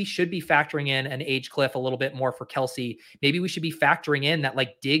 maybe we should be factoring in an age cliff a little bit more for Kelsey. Maybe we should be factoring in that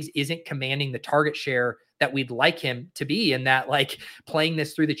like Diggs isn't commanding the target share that we'd like him to be, and that like playing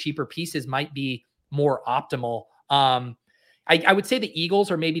this through the cheaper pieces might be more optimal. I would say the Eagles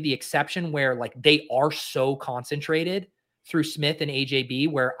are maybe the exception where like they are so concentrated through Smith and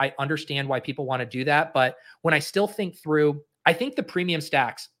AJB, where I understand why people want to do that. But when I still think through, I think the premium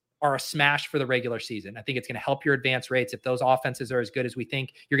stacks are a smash for the regular season. I think it's going to help your advance rates. If those offenses are as good as we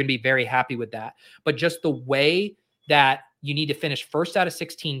think, you're going to be very happy with that. But just the way that you need to finish first out of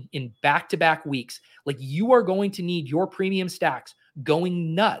 16 in back-to-back weeks, like you are going to need your premium stacks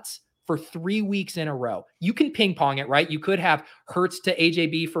going nuts for 3 weeks in a row. You can ping pong it, right? You could have Hurts to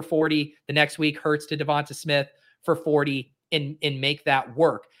AJB for 40. The next week, Hurts to Devonta Smith for 40 and make that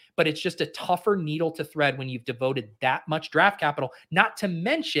work. But it's just a tougher needle to thread when you've devoted that much draft capital. Not to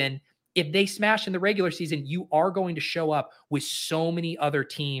mention, if they smash in the regular season, you are going to show up with so many other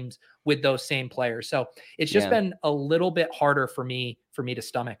teams with those same players. So it's just been a little bit harder for me to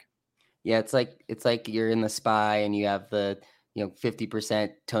stomach. Yeah, it's like you're in the spy and you have the 50%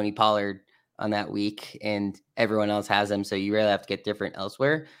 Tony Pollard on that week, and everyone else has them, so you really have to get different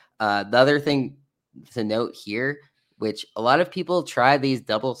elsewhere. The other thing to note here, which a lot of people try these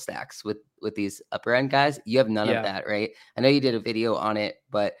double stacks with these upper end guys. You have none of that, right? I know you did a video on it,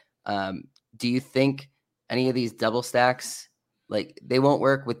 but do you think any of these double stacks, like they won't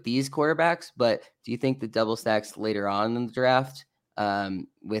work with these quarterbacks, but do you think the double stacks later on in the draft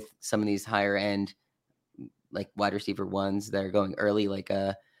with some of these higher end, like wide receiver ones that are going early, like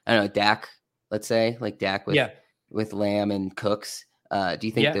I don't know, Dak, let's say, like Dak with Lamb and Cooks. Do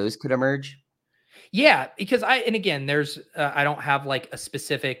you think those could emerge? Yeah, because there's, I don't have like a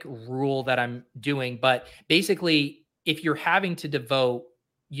specific rule that I'm doing, but basically if you're having to devote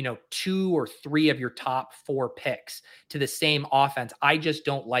 2 or 3 of your top 4 picks to the same offense. I just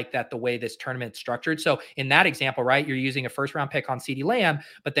don't like that the way this tournament's structured. So in that example, right, you're using a first round pick on CeeDee Lamb,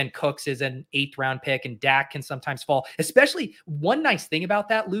 but then Cooks is an 8th round pick and Dak can sometimes fall. Especially one nice thing about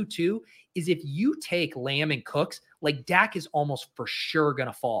that, Lou, too, is if you take Lamb and Cooks, like Dak is almost for sure going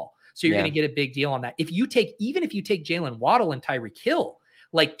to fall. So you're going to get a big deal on that. Even if you take Jalen Waddle and Tyreek Hill,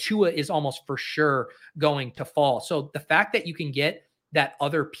 like Tua is almost for sure going to fall. So the fact that you can get that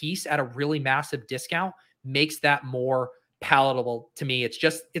other piece at a really massive discount makes that more palatable to me.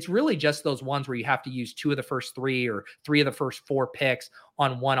 It's really just those ones where you have to use 2 of the first 3 or 3 of the first 4 picks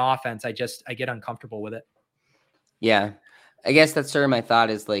on one offense. I get uncomfortable with it. Yeah. I guess that's sort of my thought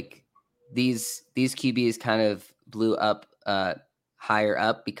is like these QBs kind of blew up higher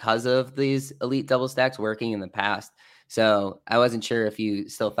up because of these elite double stacks working in the past. So I wasn't sure if you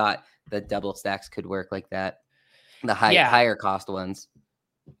still thought that double stacks could work like that. The higher cost ones.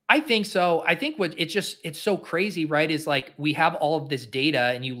 I think so. I think it's so crazy, right? Is like we have all of this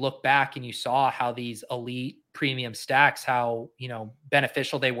data and you look back and you saw how these elite premium stacks, how,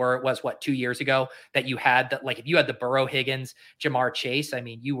 beneficial they were. It was 2 years ago that you had that, like if you had the Burrow, Higgins, Jamar Chase, I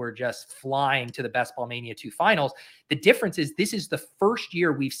mean, you were just flying to the Best Ball Mania 2 finals. The difference is this is the first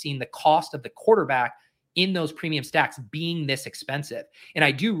year we've seen the cost of the quarterback in those premium stacks being this expensive. And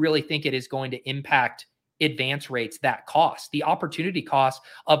I do really think it is going to impact advance rates, that cost, the opportunity cost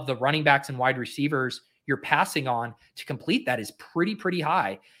of the running backs and wide receivers you're passing on to complete that is pretty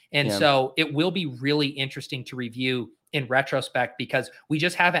high. And so it will be really interesting to review in retrospect because we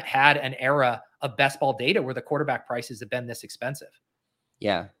just haven't had an era of best ball data where the quarterback prices have been this expensive.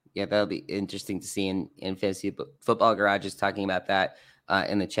 Yeah, that'll be interesting to see in Fantasy Football Garage is talking about that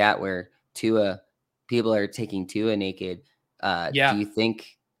in the chat where people are taking Tua naked. Do you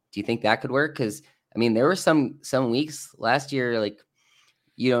think that could work? Because I mean, there were some weeks last year, like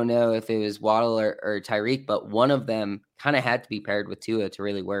you don't know if it was Waddle or Tyreek, but one of them kind of had to be paired with Tua to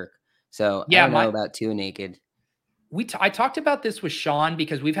really work. So I don't know about Tua naked. I talked about this with Sean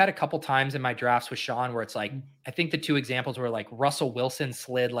because we've had a couple times in my drafts with Sean where it's like, I think the 2 examples were like Russell Wilson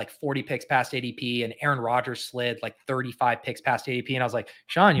slid like 40 picks past ADP and Aaron Rodgers slid like 35 picks past ADP. And I was like,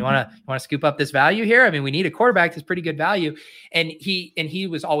 Sean, you want to scoop up this value here? I mean, we need a quarterback that's pretty good value. And he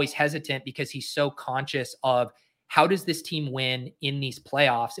was always hesitant because he's so conscious of how does this team win in these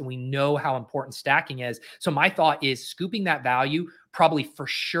playoffs? And we know how important stacking is. So my thought is scooping that value probably for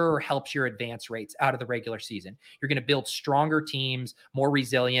sure helps your advance rates out of the regular season. You're going to build stronger teams, more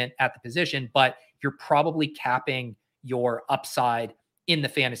resilient at the position, but you're probably capping your upside in the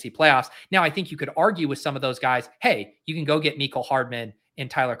fantasy playoffs. Now, I think you could argue with some of those guys, hey, you can go get Mecole Hardman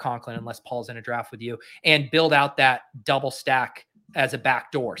and Tyler Conklin unless Paul's in a draft with you and build out that double stack as a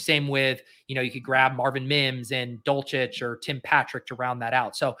backdoor. Same with, you could grab Marvin Mims and Dulcich or Tim Patrick to round that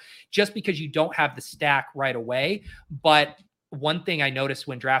out. So just because you don't have the stack right away, but one thing I noticed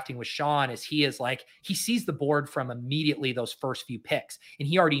when drafting with Sean is he sees the board from immediately those first few picks. And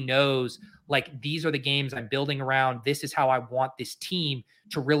he already knows like, these are the games I'm building around. This is how I want this team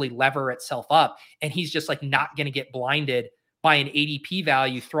to really lever itself up. And he's just like not going to get blinded by an ADP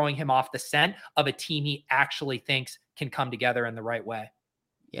value throwing him off the scent of a team he actually thinks can come together in the right way.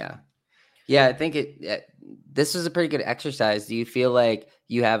 Yeah. I think this was a pretty good exercise. Do you feel like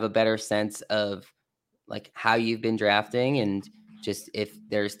you have a better sense of like how you've been drafting and just if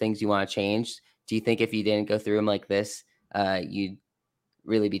there's things you want to change? Do you think if you didn't go through them like this, you'd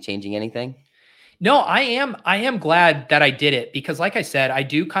really be changing anything? No, I am glad that I did it because like I said, I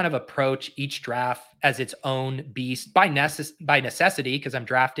do kind of approach each draft as its own beast by necessity because I'm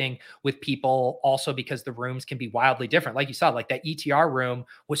drafting with people also because the rooms can be wildly different. Like you saw, like that ETR room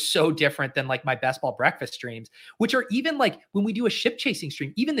was so different than like my best ball breakfast streams, which are even like when we do a ship chasing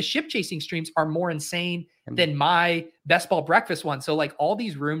stream, even the ship chasing streams are more insane than my best ball breakfast one. So like all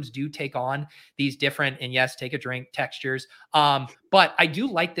these rooms do take on these different, and yes, take a drink textures. But I do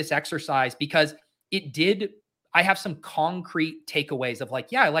like this exercise because I have some concrete takeaways of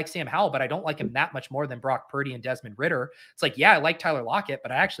like, yeah, I like Sam Howell, but I don't like him that much more than Brock Purdy and Desmond Ridder. It's like, yeah, I like Tyler Lockett,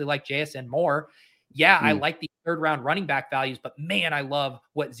 but I actually like JSN more. Yeah, I like the 3rd round running back values, but man, I love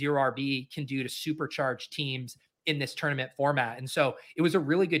what Zero RB can do to supercharge teams in this tournament format. And so it was a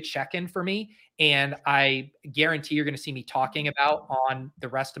really good check-in for me. And I guarantee you're going to see me talking about on the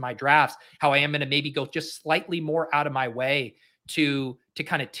rest of my drafts, how I am going to maybe go just slightly more out of my way to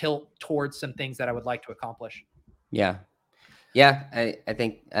kind of tilt towards some things that I would like to accomplish. Yeah. I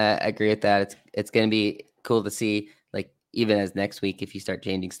think I agree with that. It's going to be cool to see, like, even as next week, if you start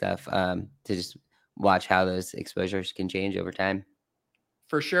changing stuff, to just watch how those exposures can change over time.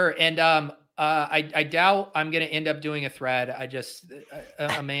 For sure. And I doubt I'm going to end up doing a thread.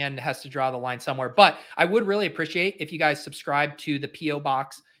 A man has to draw the line somewhere, but I would really appreciate if you guys subscribe to the PO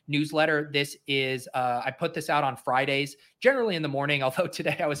Box newsletter. This is, I put this out on Fridays, generally in the morning, although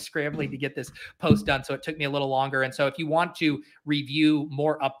today I was scrambling to get this post done, so it took me a little longer. And so if you want to review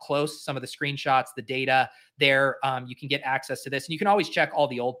more up close, some of the screenshots, the data there, you can get access to this. And you can always check all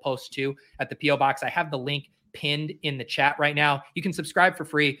the old posts too at the PO Box. I have the link pinned in the chat right now. You can subscribe for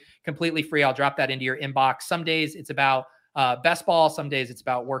free, completely free. I'll drop that into your inbox. Some days it's about best ball. Some days it's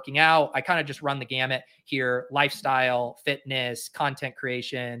about working out. I kind of just run the gamut here: lifestyle, fitness, content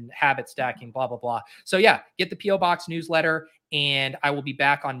creation, habit stacking, blah, blah, blah. So yeah, get the PO Box newsletter, and I will be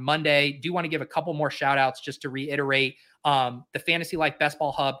back on Monday. Do want to give a couple more shout outs just to reiterate. The Fantasy Life Best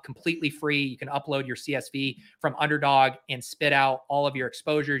Ball Hub, completely free. You can upload your CSV from Underdog and spit out all of your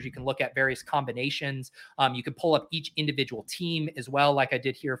exposures. You can look at various combinations. You can pull up each individual team as well, like I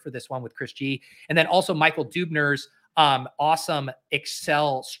did here for this one with Chris G. And then also Michael Dubner's awesome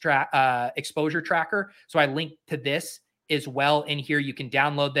Excel exposure tracker. So I linked to this as well in here. You can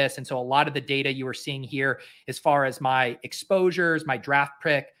download this. And so a lot of the data you are seeing here, as far as my exposures, my draft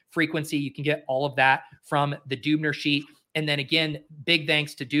pick frequency, you can get all of that from the Dubner sheet. And then again, big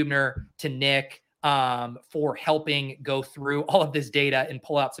thanks to Dubner, to Nick, for helping go through all of this data and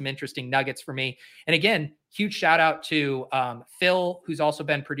pull out some interesting nuggets for me. And again, huge shout out to Phil, who's also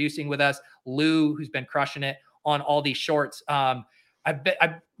been producing with us, Lou, who's been crushing it on all these shorts. I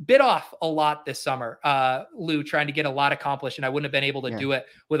bit off a lot this summer, Lou, trying to get a lot accomplished, and I wouldn't have been able to do it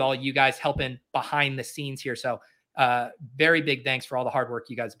with all you guys helping behind the scenes here. So very big thanks for all the hard work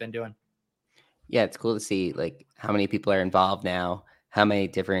you guys have been doing. Yeah, it's cool to see like how many people are involved now, how many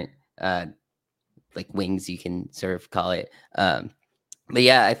different like wings you can sort of call it. But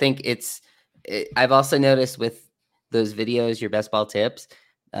yeah, I think I've also noticed with those videos, your best ball tips,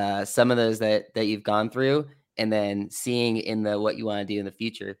 some of those that you've gone through, and then seeing in the what you want to do in the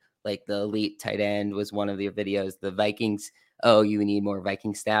future, like the elite tight end was one of your videos. The Vikings, oh, you need more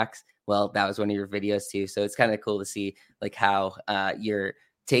Viking stacks. Well, that was one of your videos too. So it's kind of cool to see like how you're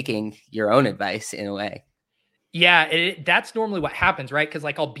taking your own advice in a way. Yeah, that's normally what happens, right? Because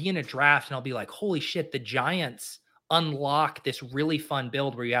like I'll be in a draft and I'll be like, holy shit, the Giants unlock this really fun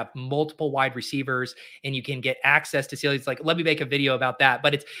build where you have multiple wide receivers and you can get access to ceilings. Like, let me make a video about that.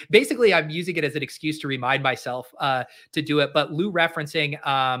 But it's basically, I'm using it as an excuse to remind myself to do it. But Lou referencing,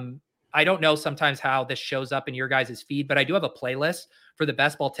 I don't know sometimes how this shows up in your guys' feed, but I do have a playlist for the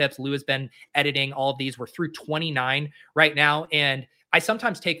best ball tips. Lou has been editing all of these. We're through 29 right now. And I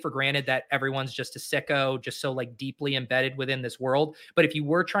sometimes take for granted that everyone's just a sicko, just so like deeply embedded within this world. But if you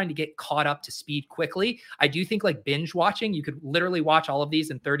were trying to get caught up to speed quickly, I do think like binge watching, you could literally watch all of these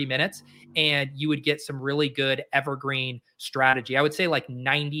in 30 minutes and you would get some really good evergreen strategy. I would say like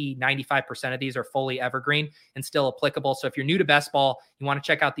 95% of these are fully evergreen and still applicable. So if you're new to best ball, you want to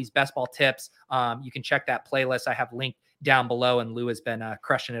check out these best ball tips, you can check that playlist I have linked down below, and Lou has been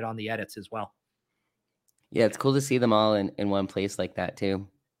crushing it on the edits as well. Yeah, it's cool to see them all in one place like that too.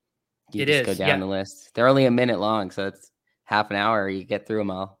 You it just is go down the list. They're only a minute long, so it's half an hour. You get through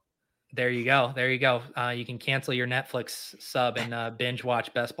them all. There you go. There you go. You can cancel your Netflix sub and binge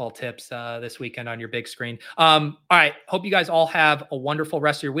watch best ball tips this weekend on your big screen. All right. Hope you guys all have a wonderful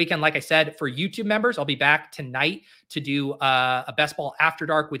rest of your weekend. Like I said, for YouTube members, I'll be back tonight to do a best ball after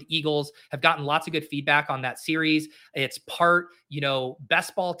dark with Eagles. Have gotten lots of good feedback on that series. It's part,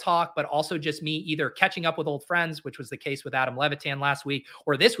 best ball talk, but also just me either catching up with old friends, which was the case with Adam Levitan last week,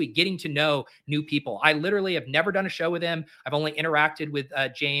 or this week getting to know new people. I literally have never done a show with him. I've only interacted with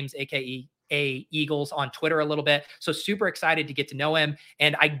James, aka Eagles, on Twitter a little bit. So super excited to get to know him.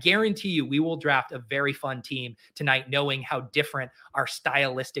 And I guarantee you, we will draft a very fun team tonight, knowing how different our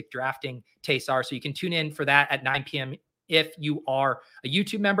stylistic drafting tastes are. So you can tune in for that at 9 p.m. if you are a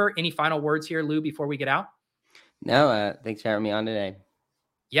YouTube member. Any final words here, Lou, before we get out? No, thanks for having me on today.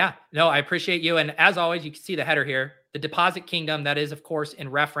 Yeah, no, I appreciate you. And as always, you can see the header here, the Deposit Kingdom. That is, of course, in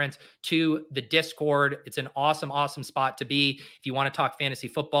reference to the Discord. It's an awesome, awesome spot to be. If you want to talk fantasy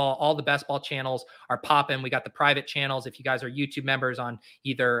football, all the best ball channels are popping. We got the private channels if you guys are YouTube members on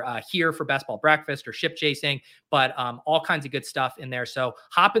either here for Best Ball Breakfast or Ship Chasing, but all kinds of good stuff in there. So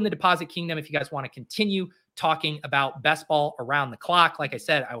hop in the Deposit Kingdom if you guys want to continue talking about best ball around the clock. Like I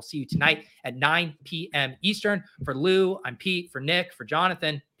said, I will see you tonight at 9 p.m. Eastern. For Lou, I'm Pete. For Nick, for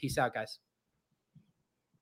Jonathan, peace out, guys.